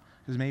from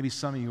because maybe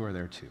some of you are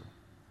there too.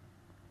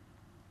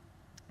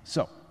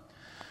 So,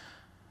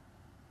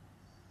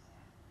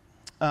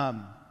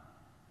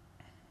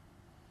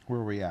 where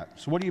are we at?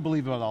 So what do you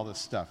believe about all this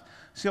stuff?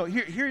 So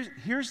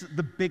here's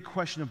the big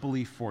question of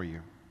belief for you.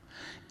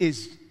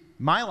 Is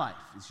my life,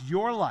 is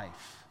your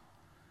life,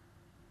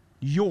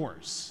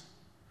 yours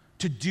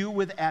to do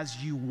with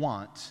as you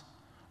want,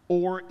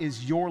 or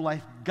is your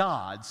life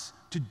God's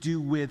to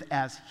do with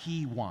as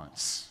he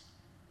wants?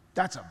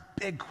 That's a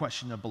big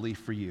question of belief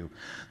for you.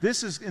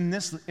 This is in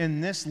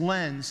this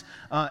lens,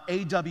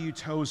 A.W.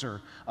 Tozer,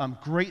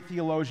 great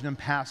theologian and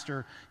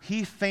pastor,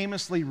 he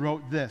famously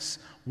wrote this: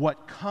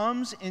 what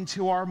comes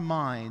into our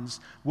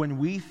minds when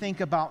we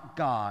think about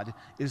God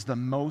is the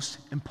most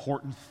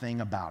important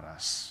thing about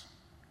us.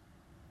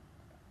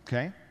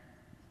 Okay?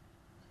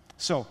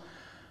 So,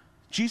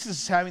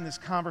 Jesus is having this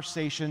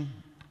conversation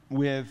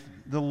with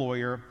the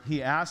lawyer.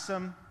 He asks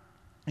him,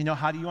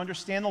 how do you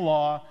understand the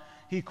law?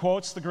 He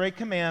quotes the Great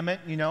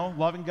Commandment,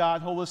 loving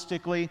God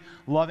holistically,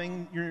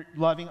 loving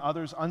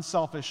others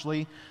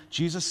unselfishly.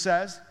 Jesus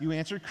says, you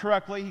answered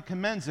correctly. He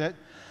commends it.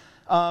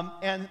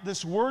 And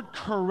this word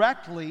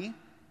correctly,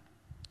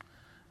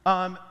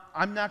 I'm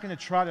not going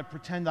to try to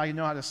pretend I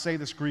know how to say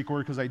this Greek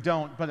word because I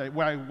don't, but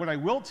what I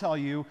will tell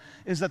you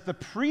is that the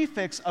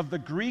prefix of the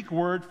Greek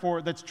word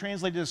that's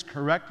translated as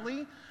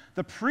correctly,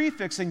 the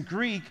prefix in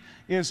Greek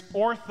is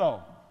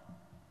ortho.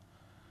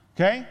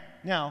 Okay?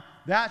 Now,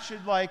 that should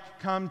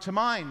come to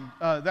mind.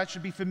 That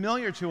should be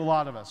familiar to a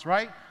lot of us,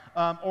 right?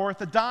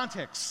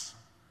 Orthodontics.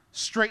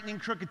 straightening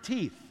crooked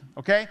teeth,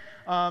 okay?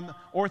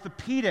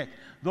 Orthopedic,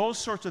 those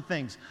sorts of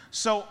things.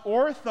 So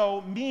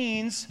ortho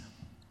means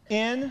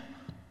in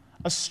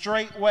a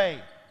straight way.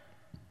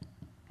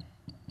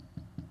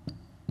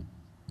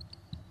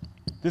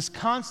 This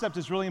concept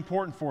is really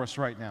important for us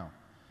right now.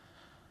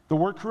 The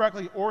word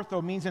correctly,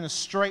 ortho, means in a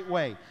straight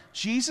way.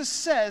 Jesus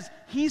says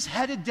he's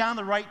headed down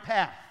the right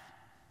path.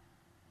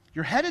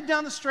 You're headed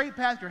down the straight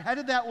path, you're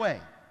headed that way.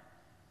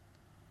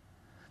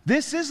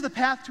 This is the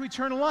path to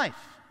eternal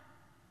life.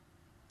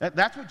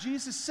 That's what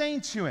Jesus is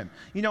saying to him.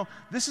 You know,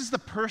 this is the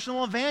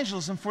personal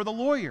evangelism for the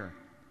lawyer.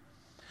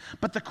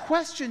 But the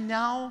question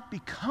now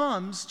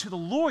becomes to the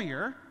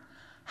lawyer,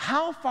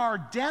 how far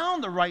down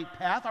the right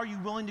path are you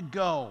willing to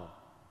go?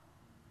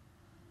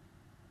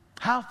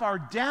 How far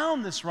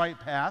down this right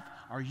path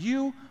are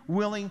you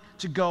willing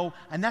to go?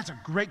 And that's a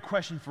great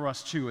question for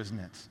us too, isn't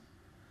it?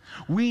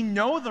 We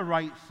know the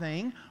right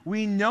thing,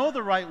 we know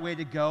the right way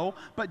to go,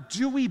 but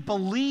do we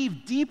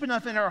believe deep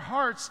enough in our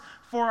hearts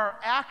for our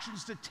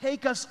actions to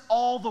take us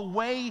all the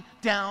way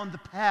down the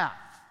path?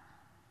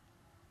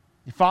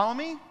 You follow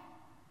me?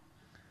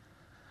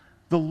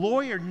 The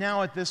lawyer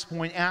now at this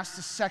point asks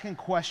the second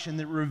question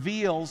that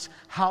reveals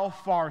how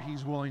far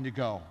he's willing to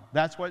go.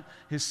 That's what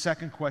his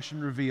second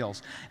question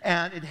reveals.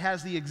 And it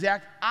has the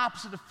exact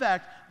opposite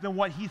effect than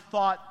what he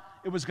thought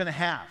it was going to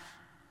have,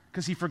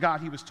 because he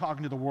forgot he was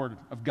talking to the Word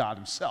of God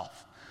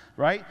himself,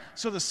 right?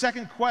 So the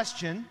second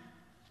question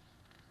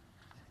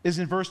is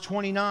in verse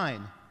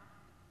 29.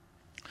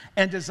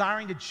 And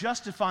desiring to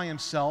justify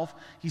himself,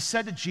 he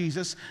said to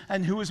Jesus,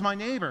 "And who is my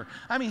neighbor?"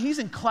 I mean, he's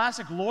in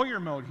classic lawyer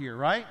mode here,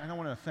 right? I don't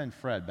want to offend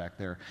Fred back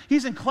there.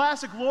 He's in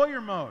classic lawyer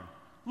mode,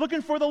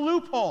 looking for the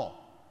loophole.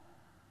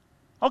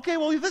 Okay,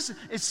 well,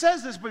 it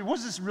says this, but what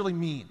does this really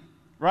mean,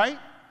 right?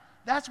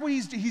 That's what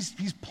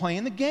he's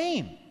playing the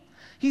game.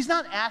 He's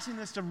not asking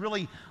this to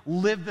really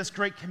live this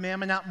great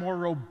commandment out more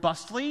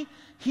robustly.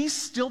 He's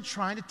still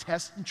trying to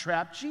test and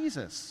trap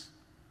Jesus.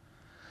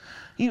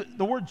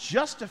 The word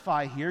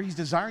justify here, he's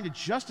desiring to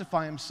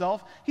justify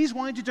himself. He's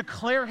wanting to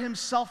declare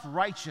himself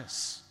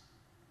righteous.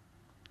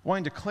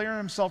 Wanting to declare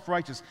himself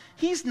righteous.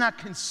 He's not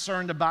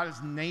concerned about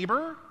his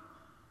neighbor.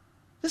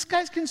 This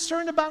guy's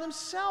concerned about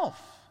himself.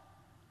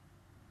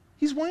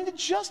 He's wanting to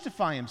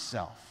justify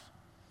himself.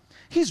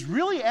 He's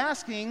really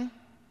asking,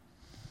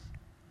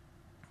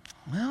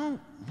 well,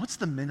 what's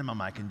the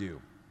minimum I can do?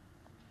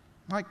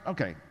 Like,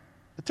 okay,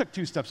 I took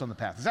 2 steps on the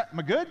path. Am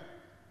I good?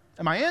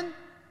 Am I in?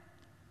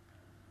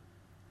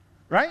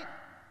 Right?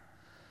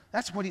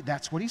 That's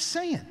what he's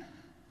saying.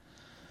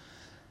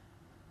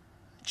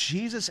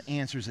 Jesus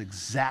answers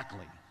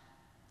exactly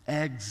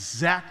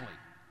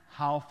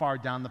how far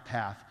down the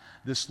path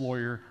this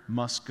lawyer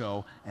must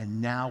go,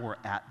 and now we're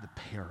at the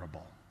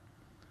parable.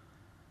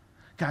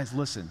 Guys,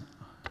 listen.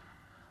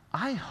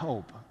 I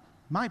hope,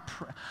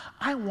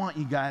 I want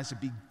you guys to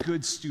be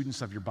good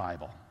students of your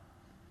Bible.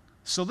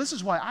 So this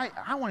is why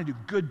I want to do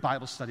good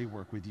Bible study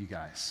work with you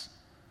guys,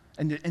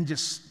 and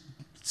just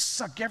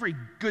suck every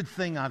good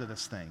thing out of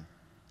this thing,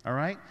 all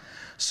right?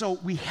 So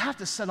we have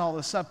to set all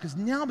this up because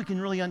now we can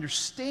really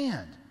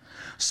understand.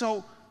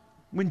 So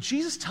when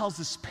Jesus tells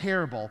this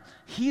parable,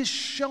 he is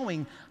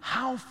showing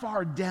how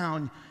far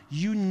down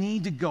you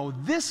need to go.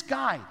 This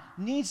guy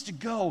needs to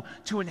go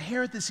to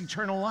inherit this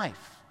eternal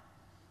life.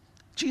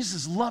 Jesus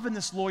is loving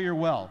this lawyer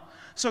well.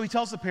 So he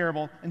tells the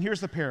parable, and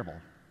here's the parable.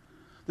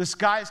 This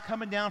guy is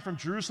coming down from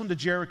Jerusalem to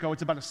Jericho.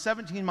 It's about a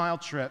 17-mile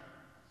trip.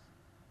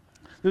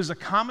 There's a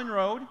common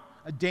road,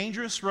 a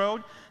dangerous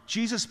road.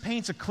 Jesus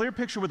paints a clear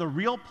picture with a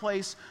real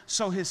place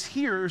so his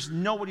hearers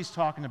know what he's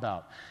talking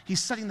about. He's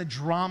setting the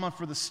drama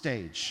for the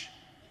stage.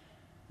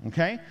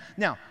 Okay?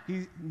 Now,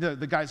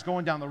 the guy's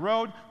going down the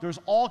road. There's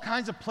all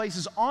kinds of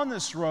places on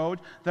this road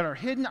that are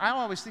hidden. I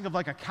always think of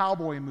like a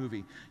cowboy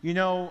movie. You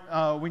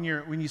know, when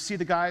you see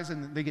the guys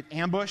and they get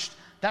ambushed,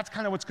 that's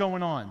kind of what's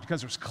going on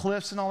because there's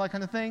cliffs and all that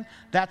kind of thing.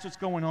 That's what's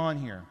going on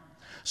here.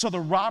 So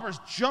the robbers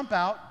jump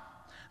out.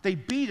 They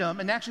beat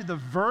him, and actually the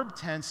verb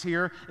tense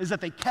here is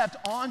that they kept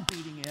on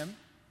beating him.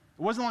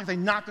 It wasn't like they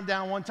knocked him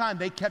down one time.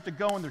 They kept it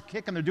going. They're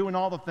kicking. They're doing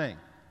all the thing,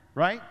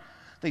 right?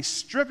 They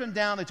strip him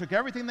down. They took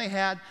everything they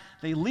had.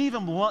 They leave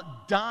him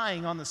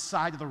dying on the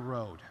side of the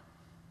road.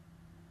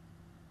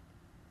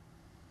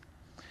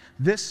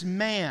 This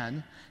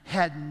man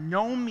had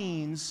no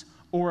means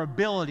or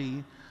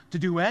ability to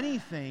do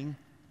anything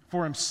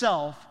for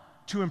himself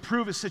to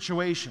improve his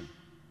situation.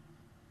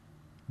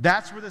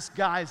 That's where this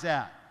guy's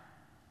at.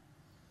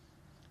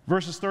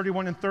 Verses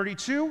 31 and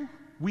 32,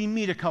 we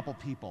meet a couple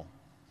people.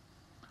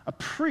 A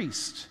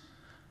priest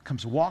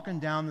comes walking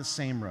down the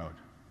same road.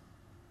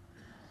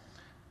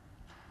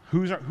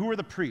 Who are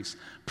the priests?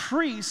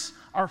 Priests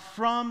are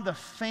from the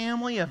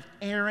family of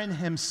Aaron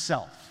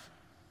himself,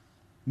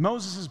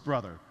 Moses'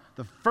 brother,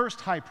 the first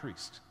high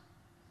priest.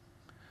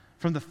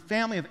 From the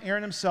family of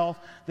Aaron himself,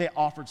 they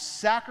offered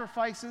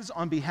sacrifices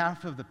on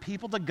behalf of the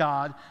people to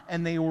God,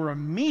 and they were a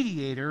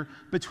mediator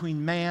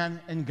between man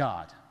and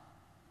God.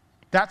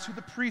 That's who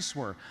the priests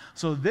were.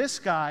 So this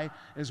guy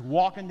is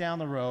walking down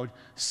the road,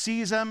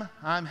 sees him,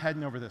 I'm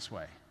heading over this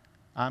way.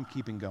 I'm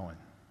keeping going.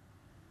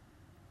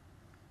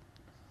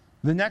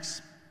 The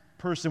next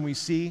person we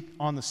see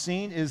on the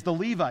scene is the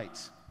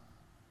Levite.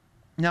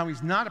 Now,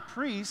 he's not a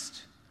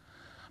priest,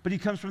 but he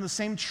comes from the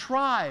same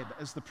tribe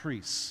as the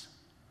priests,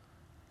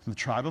 from the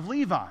tribe of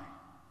Levi.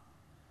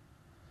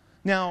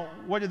 Now,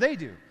 what did they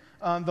do?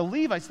 The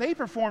Levites, they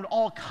performed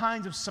all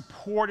kinds of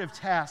supportive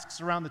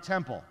tasks around the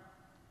temple.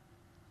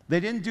 They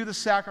didn't do the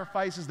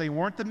sacrifices. They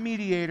weren't the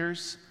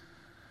mediators,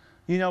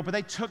 but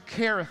they took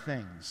care of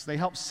things. They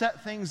helped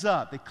set things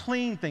up. They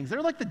cleaned things.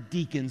 They're like the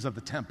deacons of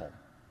the temple,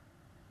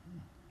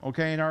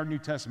 okay, in our New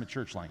Testament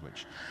church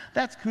language.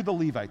 That's who the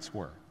Levites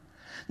were.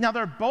 Now,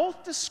 they're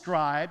both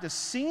described as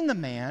seeing the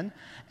man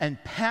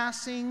and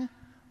passing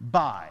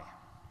by.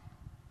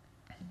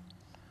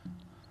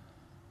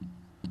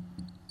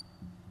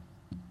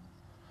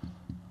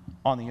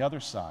 On the other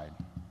side.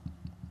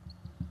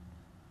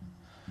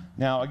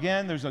 Now,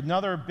 again, there's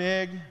another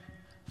big,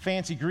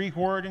 fancy Greek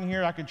word in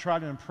here. I can try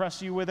to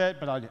impress you with it,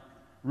 but I'd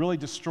really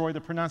destroy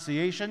the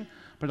pronunciation.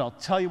 But I'll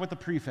tell you what the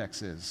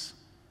prefix is,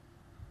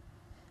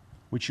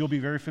 which you'll be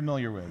very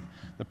familiar with.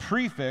 The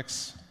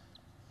prefix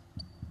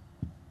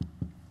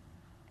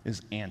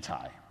is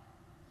anti.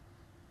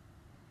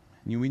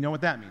 We know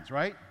what that means,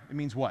 right? It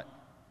means what?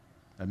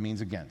 That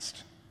means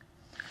against.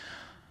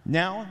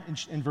 Now,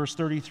 in verse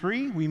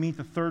 33, we meet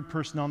the third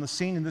person on the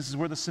scene, and this is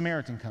where the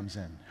Samaritan comes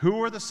in.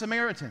 Who are the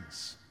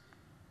Samaritans?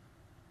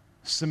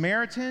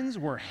 Samaritans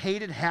were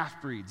hated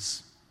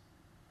half-breeds.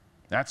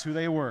 That's who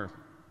they were.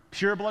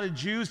 Pure-blooded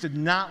Jews did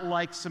not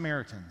like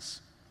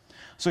Samaritans.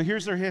 So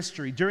here's their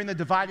history. During the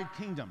divided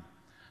kingdom,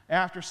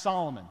 after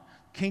Solomon,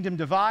 kingdom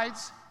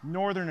divides,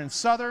 northern and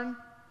southern.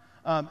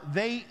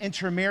 They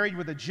intermarried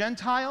with the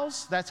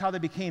Gentiles. That's how they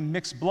became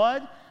mixed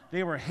blood.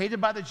 They were hated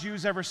by the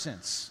Jews ever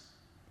since.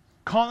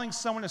 Calling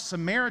someone a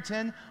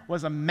Samaritan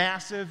was a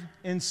massive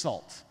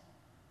insult.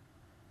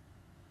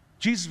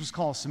 Jesus was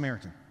called a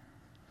Samaritan.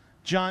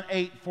 John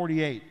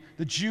 8:48.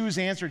 The Jews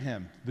answered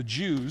him.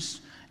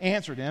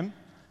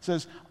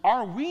 Says,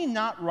 "Are we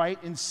not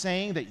right in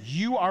saying that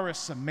you are a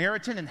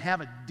Samaritan and have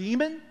a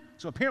demon?"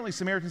 So apparently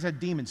Samaritans had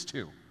demons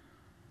too.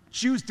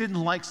 Jews didn't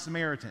like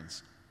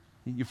Samaritans.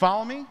 You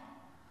follow me?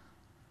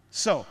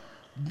 So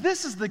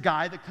this is the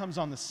guy that comes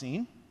on the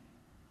scene.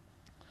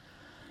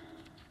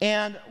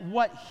 And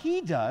what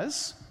he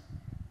does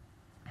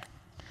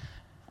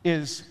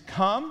is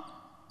come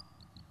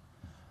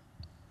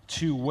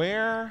to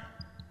where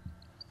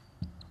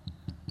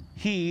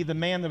he, the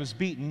man that was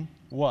beaten,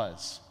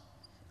 was.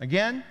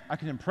 Again, I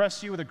can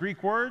impress you with a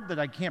Greek word that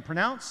I can't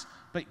pronounce,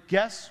 but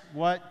guess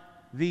what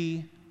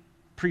the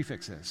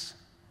prefix is?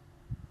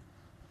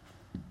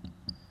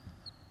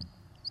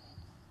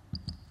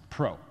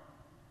 Pro.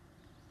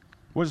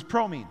 What does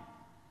pro mean?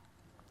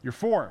 You're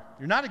for.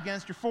 You're not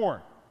against, you're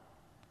for.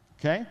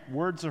 Okay?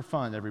 Words are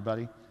fun,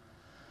 everybody.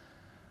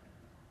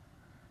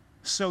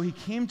 So he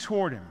came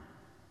toward him.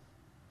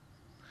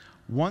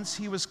 Once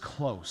he was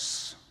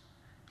close,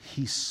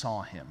 he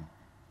saw him.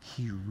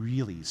 He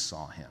really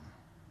saw him.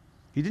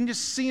 He didn't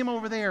just see him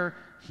over there,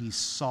 he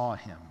saw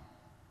him.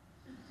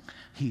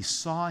 He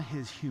saw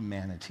his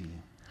humanity.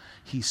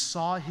 He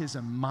saw his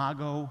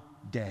imago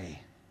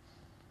Dei.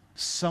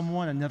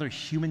 Another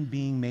human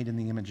being made in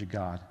the image of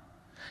God.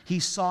 He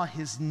saw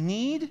his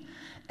need,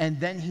 and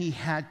then he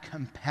had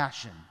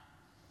compassion.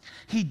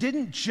 He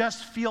didn't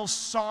just feel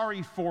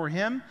sorry for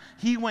him.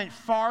 He went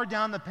far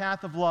down the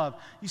path of love.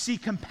 You see,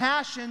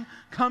 compassion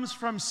comes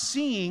from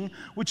seeing,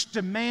 which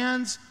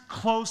demands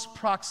close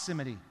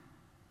proximity.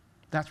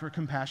 That's where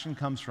compassion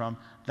comes from.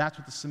 That's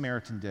what the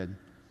Samaritan did.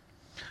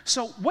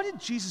 So what did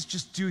Jesus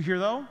just do here,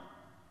 though?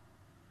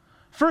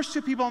 First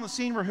two people on the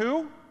scene were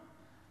who?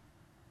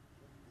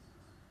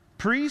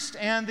 Priest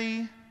and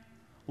the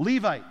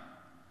Levite.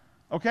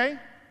 Okay?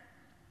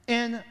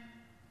 In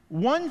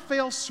one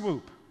fell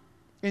swoop,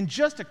 in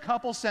just a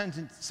couple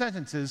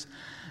sentences,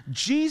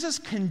 Jesus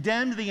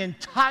condemned the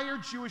entire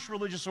Jewish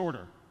religious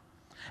order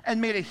and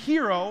made a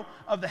hero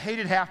of the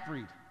hated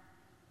half-breed.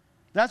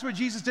 That's what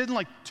Jesus did in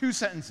like 2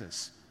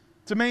 sentences.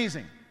 It's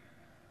amazing.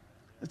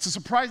 It's a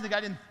surprise the guy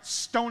didn't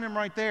stone him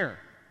right there.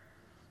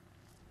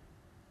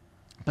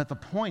 But the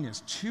point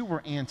is, 2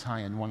 were anti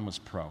and 1 was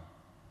pro.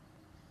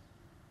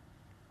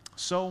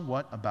 So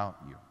what about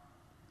you?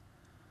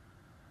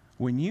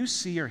 When you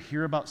see or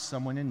hear about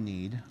someone in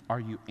need, are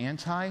you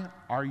anti,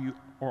 or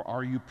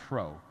are you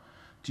pro?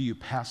 Do you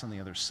pass on the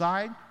other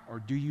side, or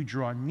do you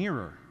draw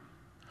nearer?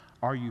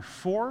 Are you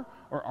for,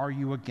 or are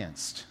you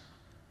against?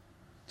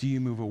 Do you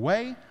move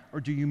away,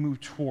 or do you move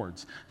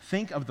towards?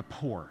 Think of the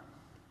poor.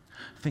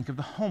 Think of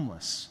the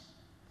homeless.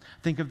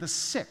 Think of the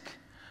sick.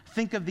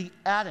 Think of the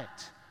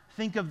addict.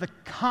 Think of the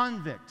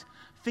convict.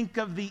 Think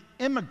of the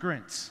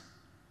immigrant.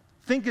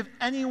 Think of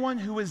anyone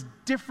who is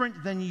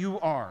different than you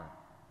are.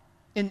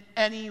 In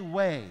any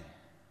way,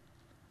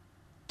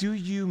 do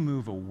you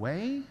move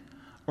away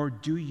or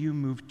do you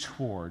move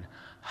toward?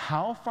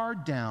 How far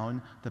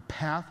down the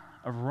path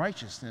of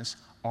righteousness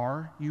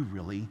are you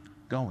really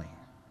going?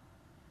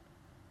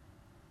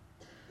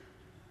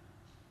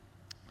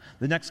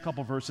 The next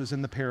couple verses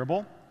in the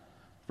parable,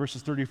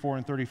 verses 34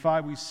 and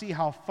 35, we see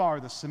how far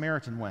the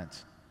Samaritan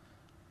went.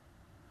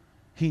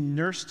 He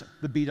nursed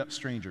the beat-up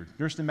stranger,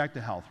 nursed him back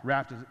to health,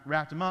 wrapped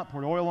him up,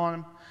 poured oil on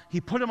him. He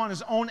put him on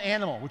his own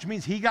animal, which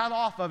means he got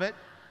off of it,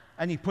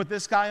 and he put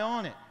this guy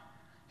on it.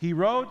 He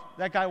rode,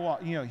 that guy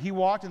walked. He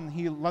walked, and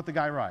he let the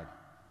guy ride.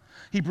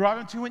 He brought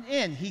him to an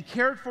inn. He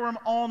cared for him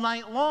all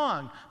night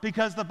long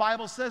because the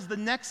Bible says the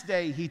next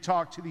day he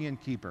talked to the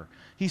innkeeper.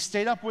 He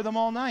stayed up with him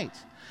all night.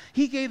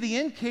 He gave the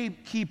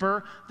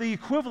innkeeper the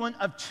equivalent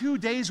of 2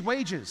 days'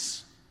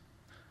 wages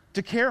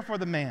to care for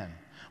the man,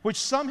 which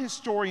some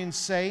historians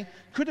say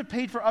could have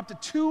paid for up to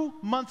 2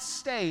 months'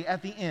 stay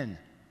at the inn.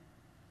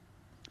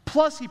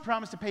 Plus, he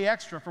promised to pay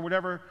extra for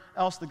whatever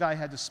else the guy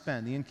had to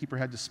spend, the innkeeper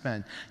had to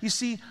spend. You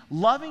see,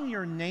 loving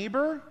your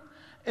neighbor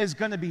is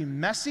going to be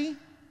messy,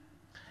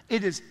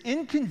 it is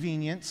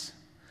inconvenient,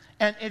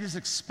 and it is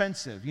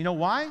expensive. You know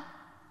why?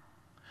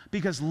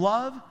 Because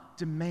love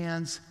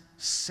demands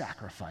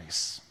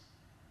sacrifice,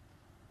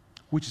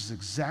 which is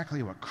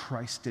exactly what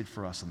Christ did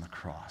for us on the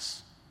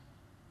cross.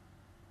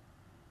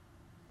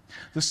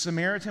 The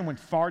Samaritan went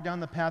far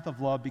down the path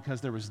of love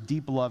because there was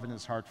deep love in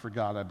his heart for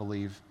God, I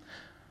believe.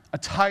 A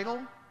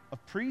title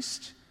of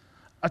priest,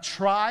 a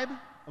tribe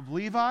of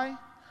Levi,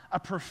 a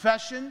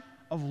profession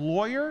of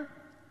lawyer,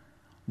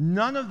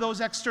 none of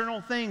those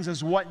external things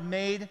is what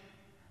made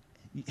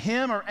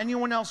him or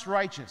anyone else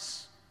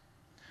righteous.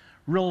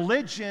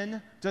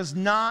 Religion does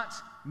not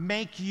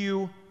make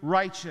you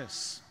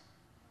righteous.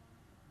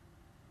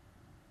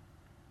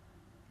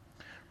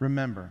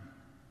 Remember,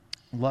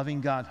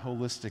 loving God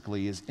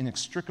holistically is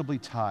inextricably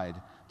tied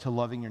to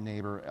loving your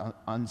neighbor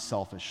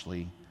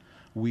unselfishly.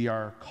 We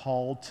are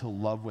called to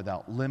love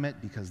without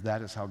limit because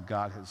that is how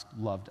God has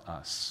loved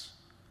us.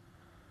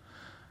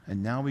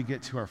 And now we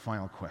get to our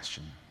final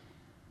question.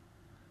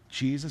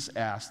 Jesus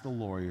asked the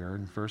lawyer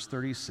in verse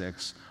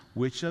 36,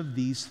 which of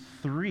these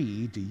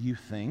three do you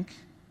think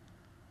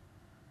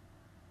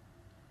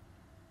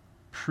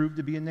proved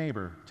to be a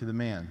neighbor to the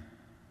man?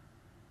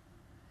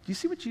 Do you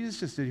see what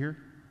Jesus just did here?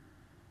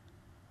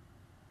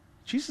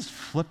 Jesus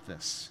flipped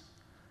this.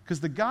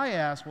 Because the guy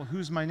asked, well,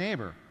 who's my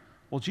neighbor?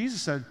 Well,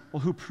 Jesus said, well,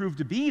 who proved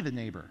to be the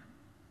neighbor?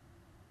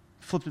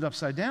 Flipped it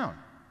upside down.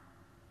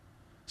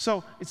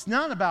 So it's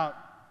not about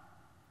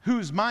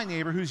who's my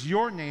neighbor, who's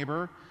your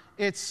neighbor.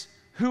 It's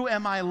who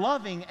am I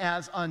loving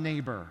as a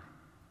neighbor?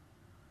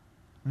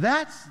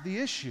 That's the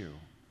issue.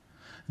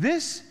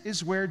 This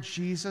is where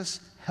Jesus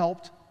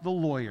helped the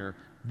lawyer.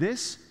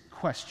 This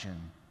question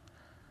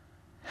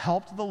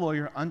helped the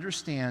lawyer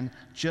understand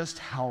just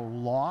how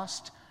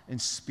lost and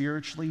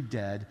spiritually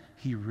dead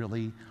he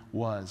really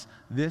was.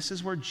 This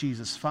is where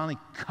Jesus finally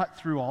cut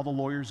through all the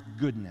lawyer's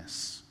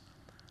goodness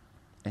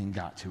and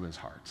got to his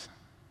heart.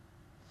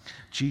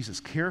 Jesus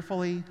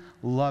carefully,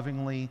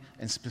 lovingly,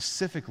 and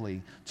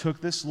specifically took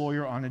this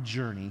lawyer on a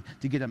journey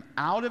to get him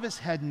out of his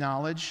head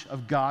knowledge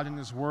of God and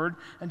his word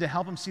and to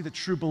help him see that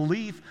true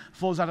belief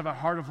flows out of a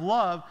heart of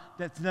love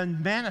that's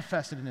then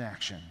manifested in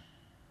action.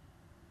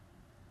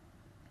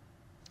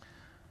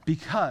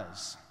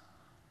 Because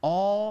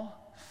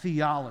all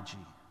theology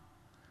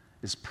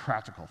is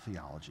practical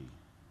theology.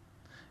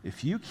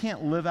 If you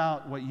can't live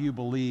out what you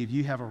believe,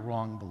 you have a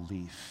wrong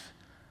belief.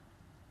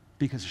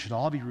 Because it should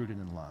all be rooted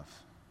in love.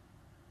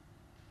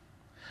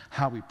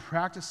 How we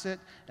practice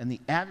it and the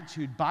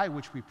attitude by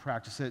which we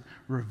practice it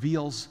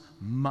reveals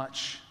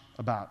much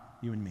about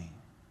you and me.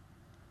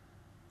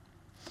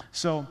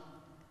 So,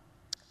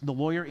 the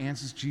lawyer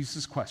answers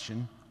Jesus'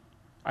 question,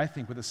 I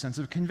think, with a sense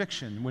of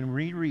conviction. When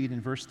we read in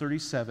verse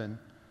 37,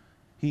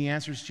 he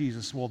answers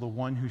Jesus, well, the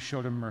one who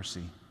showed him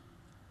mercy.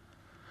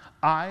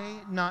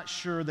 I'm not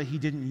sure that he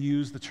didn't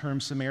use the term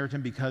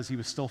Samaritan because he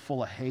was still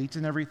full of hate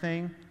and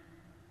everything.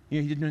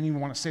 He didn't even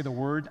want to say the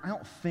word. I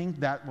don't think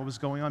that what was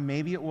going on.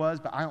 Maybe it was,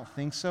 but I don't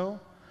think so.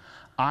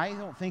 I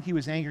don't think he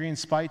was angry and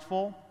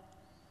spiteful.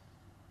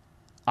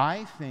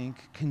 I think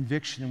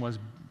conviction was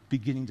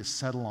beginning to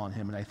settle on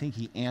him, and I think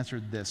he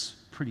answered this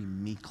pretty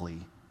meekly.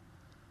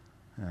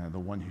 The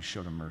one who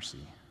showed him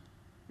mercy.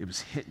 It was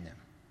hitting him.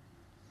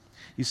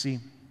 You see,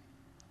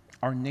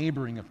 our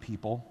neighboring of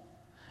people,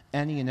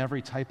 any and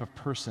every type of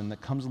person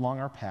that comes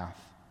along our path,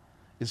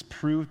 is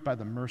proved by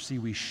the mercy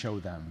we show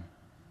them.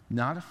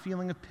 Not a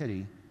feeling of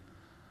pity,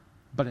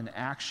 but an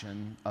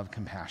action of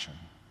compassion.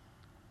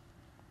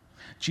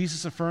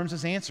 Jesus affirms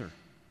his answer.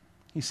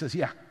 He says,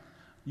 yeah,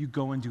 you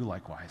go and do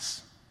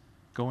likewise.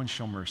 Go and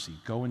show mercy.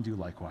 Go and do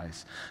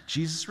likewise.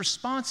 Jesus'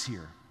 response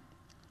here.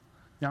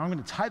 Now I'm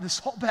going to tie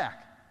this all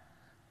back.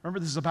 Remember,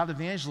 this is about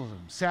evangelism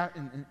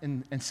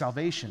and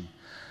salvation.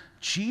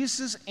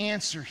 Jesus'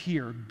 answer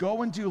here,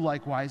 go and do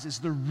likewise, is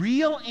the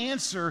real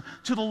answer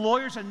to the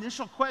lawyer's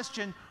initial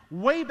question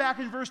way back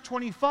in verse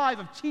 25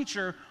 of,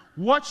 teacher,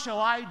 what shall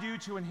I do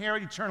to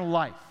inherit eternal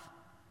life?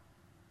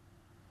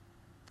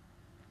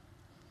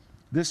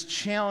 This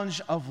challenge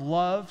of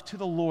love to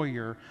the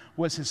lawyer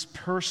was his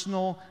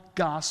personal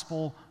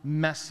gospel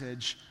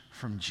message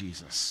from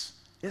Jesus.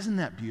 Isn't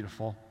that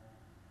beautiful?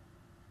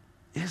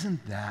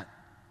 Isn't that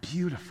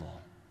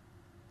beautiful?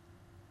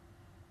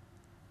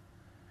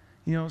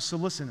 So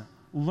listen,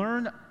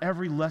 learn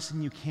every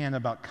lesson you can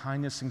about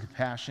kindness and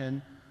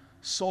compassion,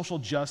 social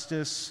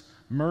justice,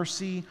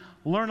 mercy.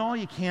 Learn all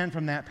you can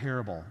from that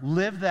parable.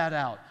 Live that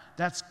out.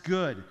 That's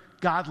good.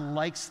 God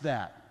likes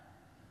that.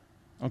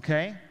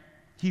 Okay?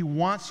 He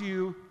wants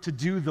you to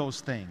do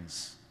those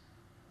things.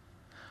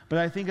 But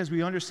I think as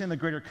we understand the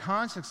greater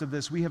context of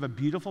this, we have a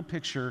beautiful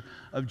picture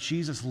of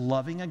Jesus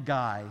loving a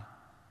guy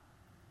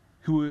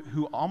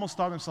who almost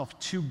thought himself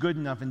too good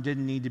enough and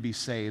didn't need to be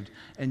saved.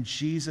 And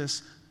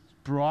Jesus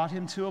brought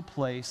him to a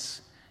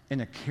place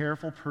in a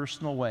careful,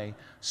 personal way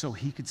so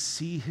he could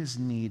see his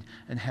need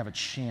and have a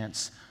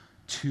chance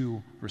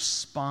to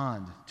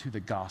respond to the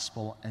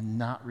gospel and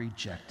not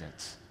reject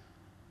it,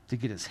 to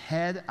get his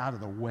head out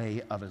of the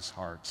way of his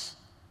heart.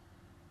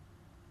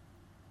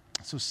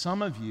 So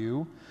some of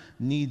you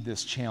need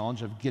this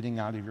challenge of getting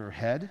out of your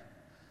head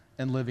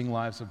and living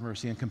lives of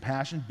mercy and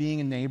compassion,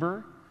 being a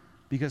neighbor,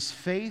 because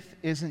faith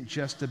isn't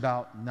just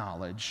about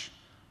knowledge,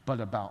 but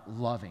about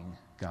loving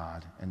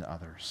God and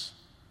others.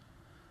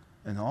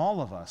 And all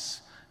of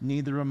us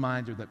need the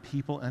reminder that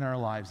people in our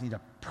lives need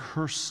a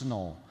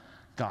personal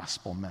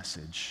gospel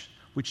message,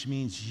 which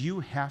means you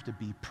have to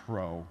be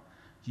pro,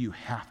 you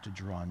have to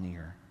draw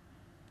near,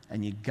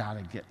 and you got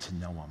to get to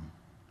know them.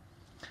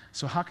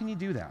 So how can you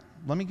do that?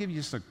 Let me give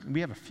you we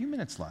have a few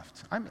minutes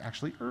left. I'm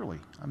actually early.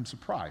 I'm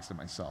surprised at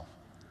myself.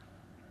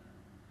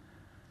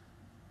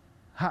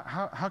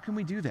 How can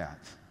we do that?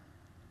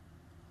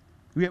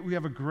 We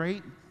have a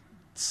great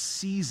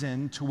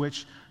season to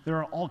which there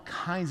are all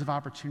kinds of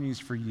opportunities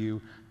for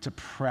you to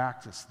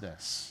practice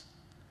this.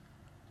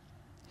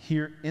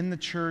 Here in the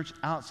church,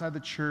 outside the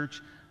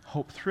church,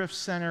 Hope Thrift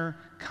Center,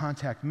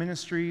 Contact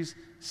Ministries,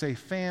 Safe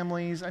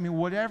Families,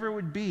 whatever it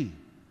would be.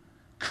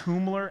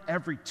 Kumler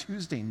every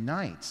Tuesday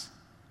night.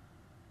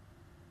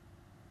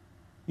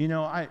 They're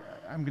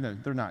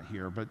not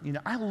here, but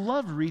I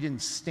love reading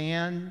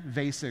Stan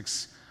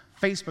Vasik's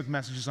Facebook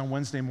messages on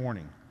Wednesday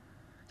morning,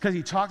 because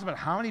he talks about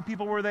how many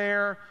people were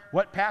there,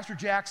 what Pastor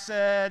Jack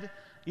said,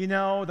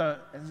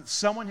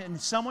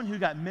 someone who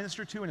got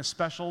ministered to in a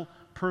special,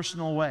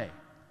 personal way.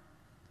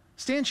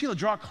 Stan and Sheila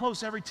draw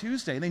close every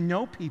Tuesday. They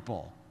know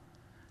people,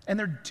 and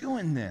they're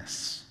doing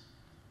this.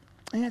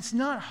 And it's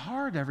not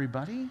hard,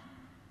 everybody.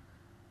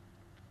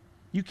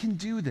 You can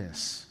do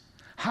this.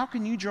 How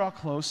can you draw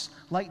close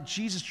like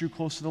Jesus drew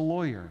close to the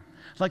lawyer,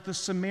 like the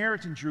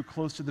Samaritan drew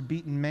close to the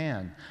beaten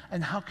man?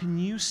 And how can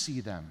you see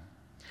them?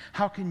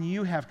 How can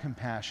you have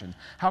compassion?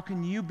 How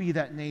can you be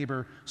that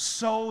neighbor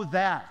so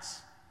that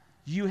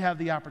you have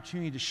the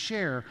opportunity to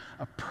share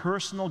a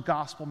personal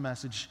gospel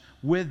message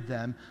with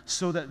them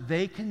so that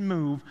they can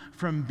move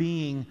from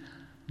being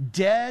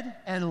dead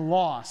and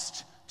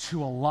lost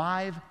to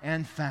alive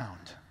and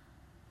found?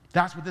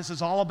 That's what this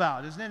is all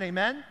about, isn't it?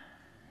 Amen?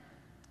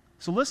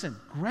 So listen,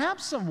 grab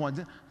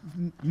someone,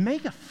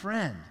 make a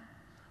friend,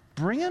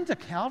 bring them to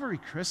Calvary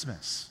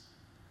Christmas.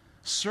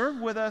 Serve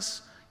with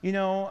us,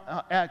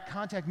 at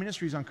Contact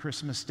Ministries on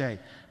Christmas Day.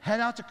 Head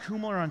out to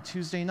Kumler on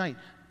Tuesday night.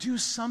 Do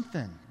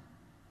something.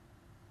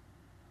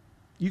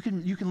 You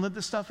can live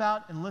this stuff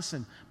out, and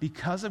listen,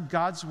 because of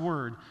God's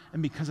word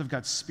and because of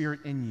God's Spirit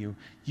in you,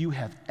 you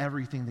have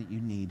everything that you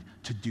need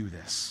to do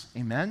this.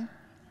 Amen?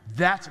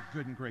 That's a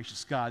good and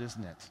gracious God,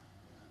 isn't it?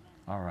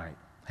 All right.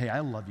 Hey,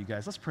 I love you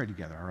guys. Let's pray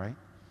together, all right?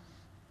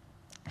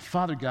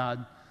 Father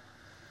God,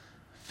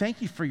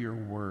 thank you for your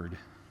word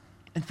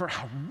and for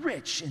how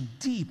rich and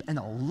deep and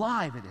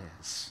alive it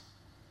is,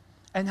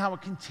 and how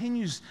it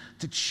continues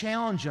to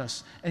challenge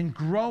us and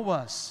grow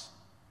us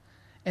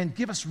and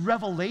give us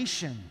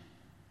revelation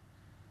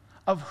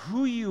of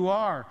who you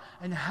are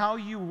and how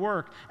you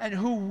work and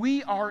who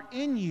we are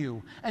in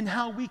you and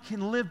how we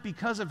can live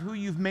because of who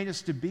you've made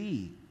us to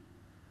be.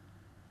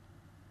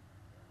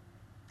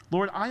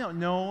 Lord, I don't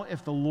know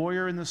if the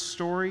lawyer in this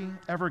story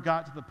ever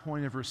got to the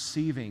point of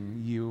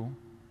receiving you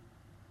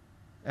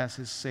as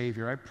his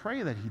Savior. I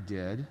pray that he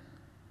did.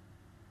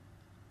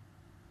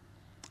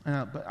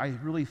 But I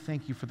really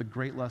thank you for the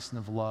great lesson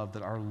of love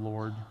that our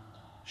Lord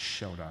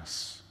showed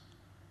us.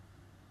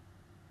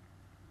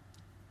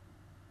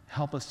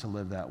 Help us to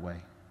live that way.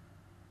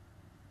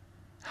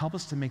 Help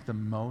us to make the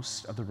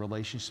most of the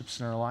relationships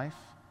in our life,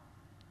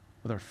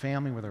 with our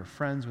family, with our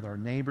friends, with our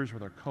neighbors,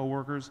 with our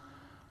coworkers,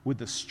 with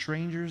the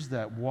strangers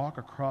that walk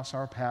across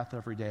our path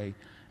every day,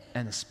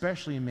 and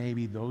especially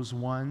maybe those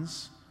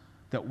ones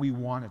that we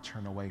want to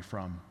turn away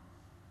from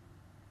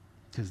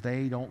because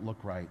they don't look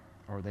right,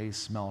 or they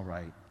smell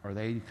right, or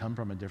they come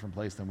from a different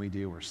place than we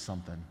do, or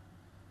something.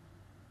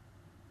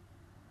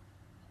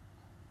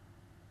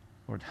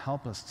 Lord,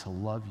 help us to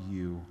love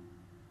you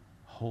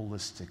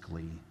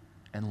holistically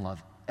and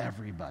love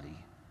everybody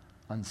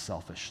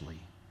unselfishly,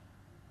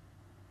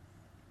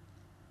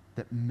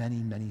 that many,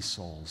 many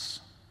souls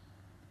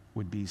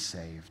would be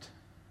saved,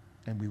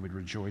 and we would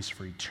rejoice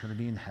for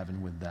eternity in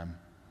heaven with them.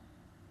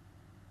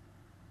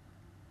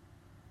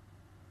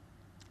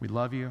 We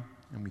love you,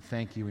 and we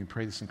thank you. We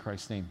pray this in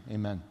Christ's name.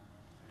 Amen.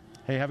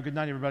 Hey, have a good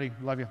night, everybody.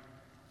 Love you.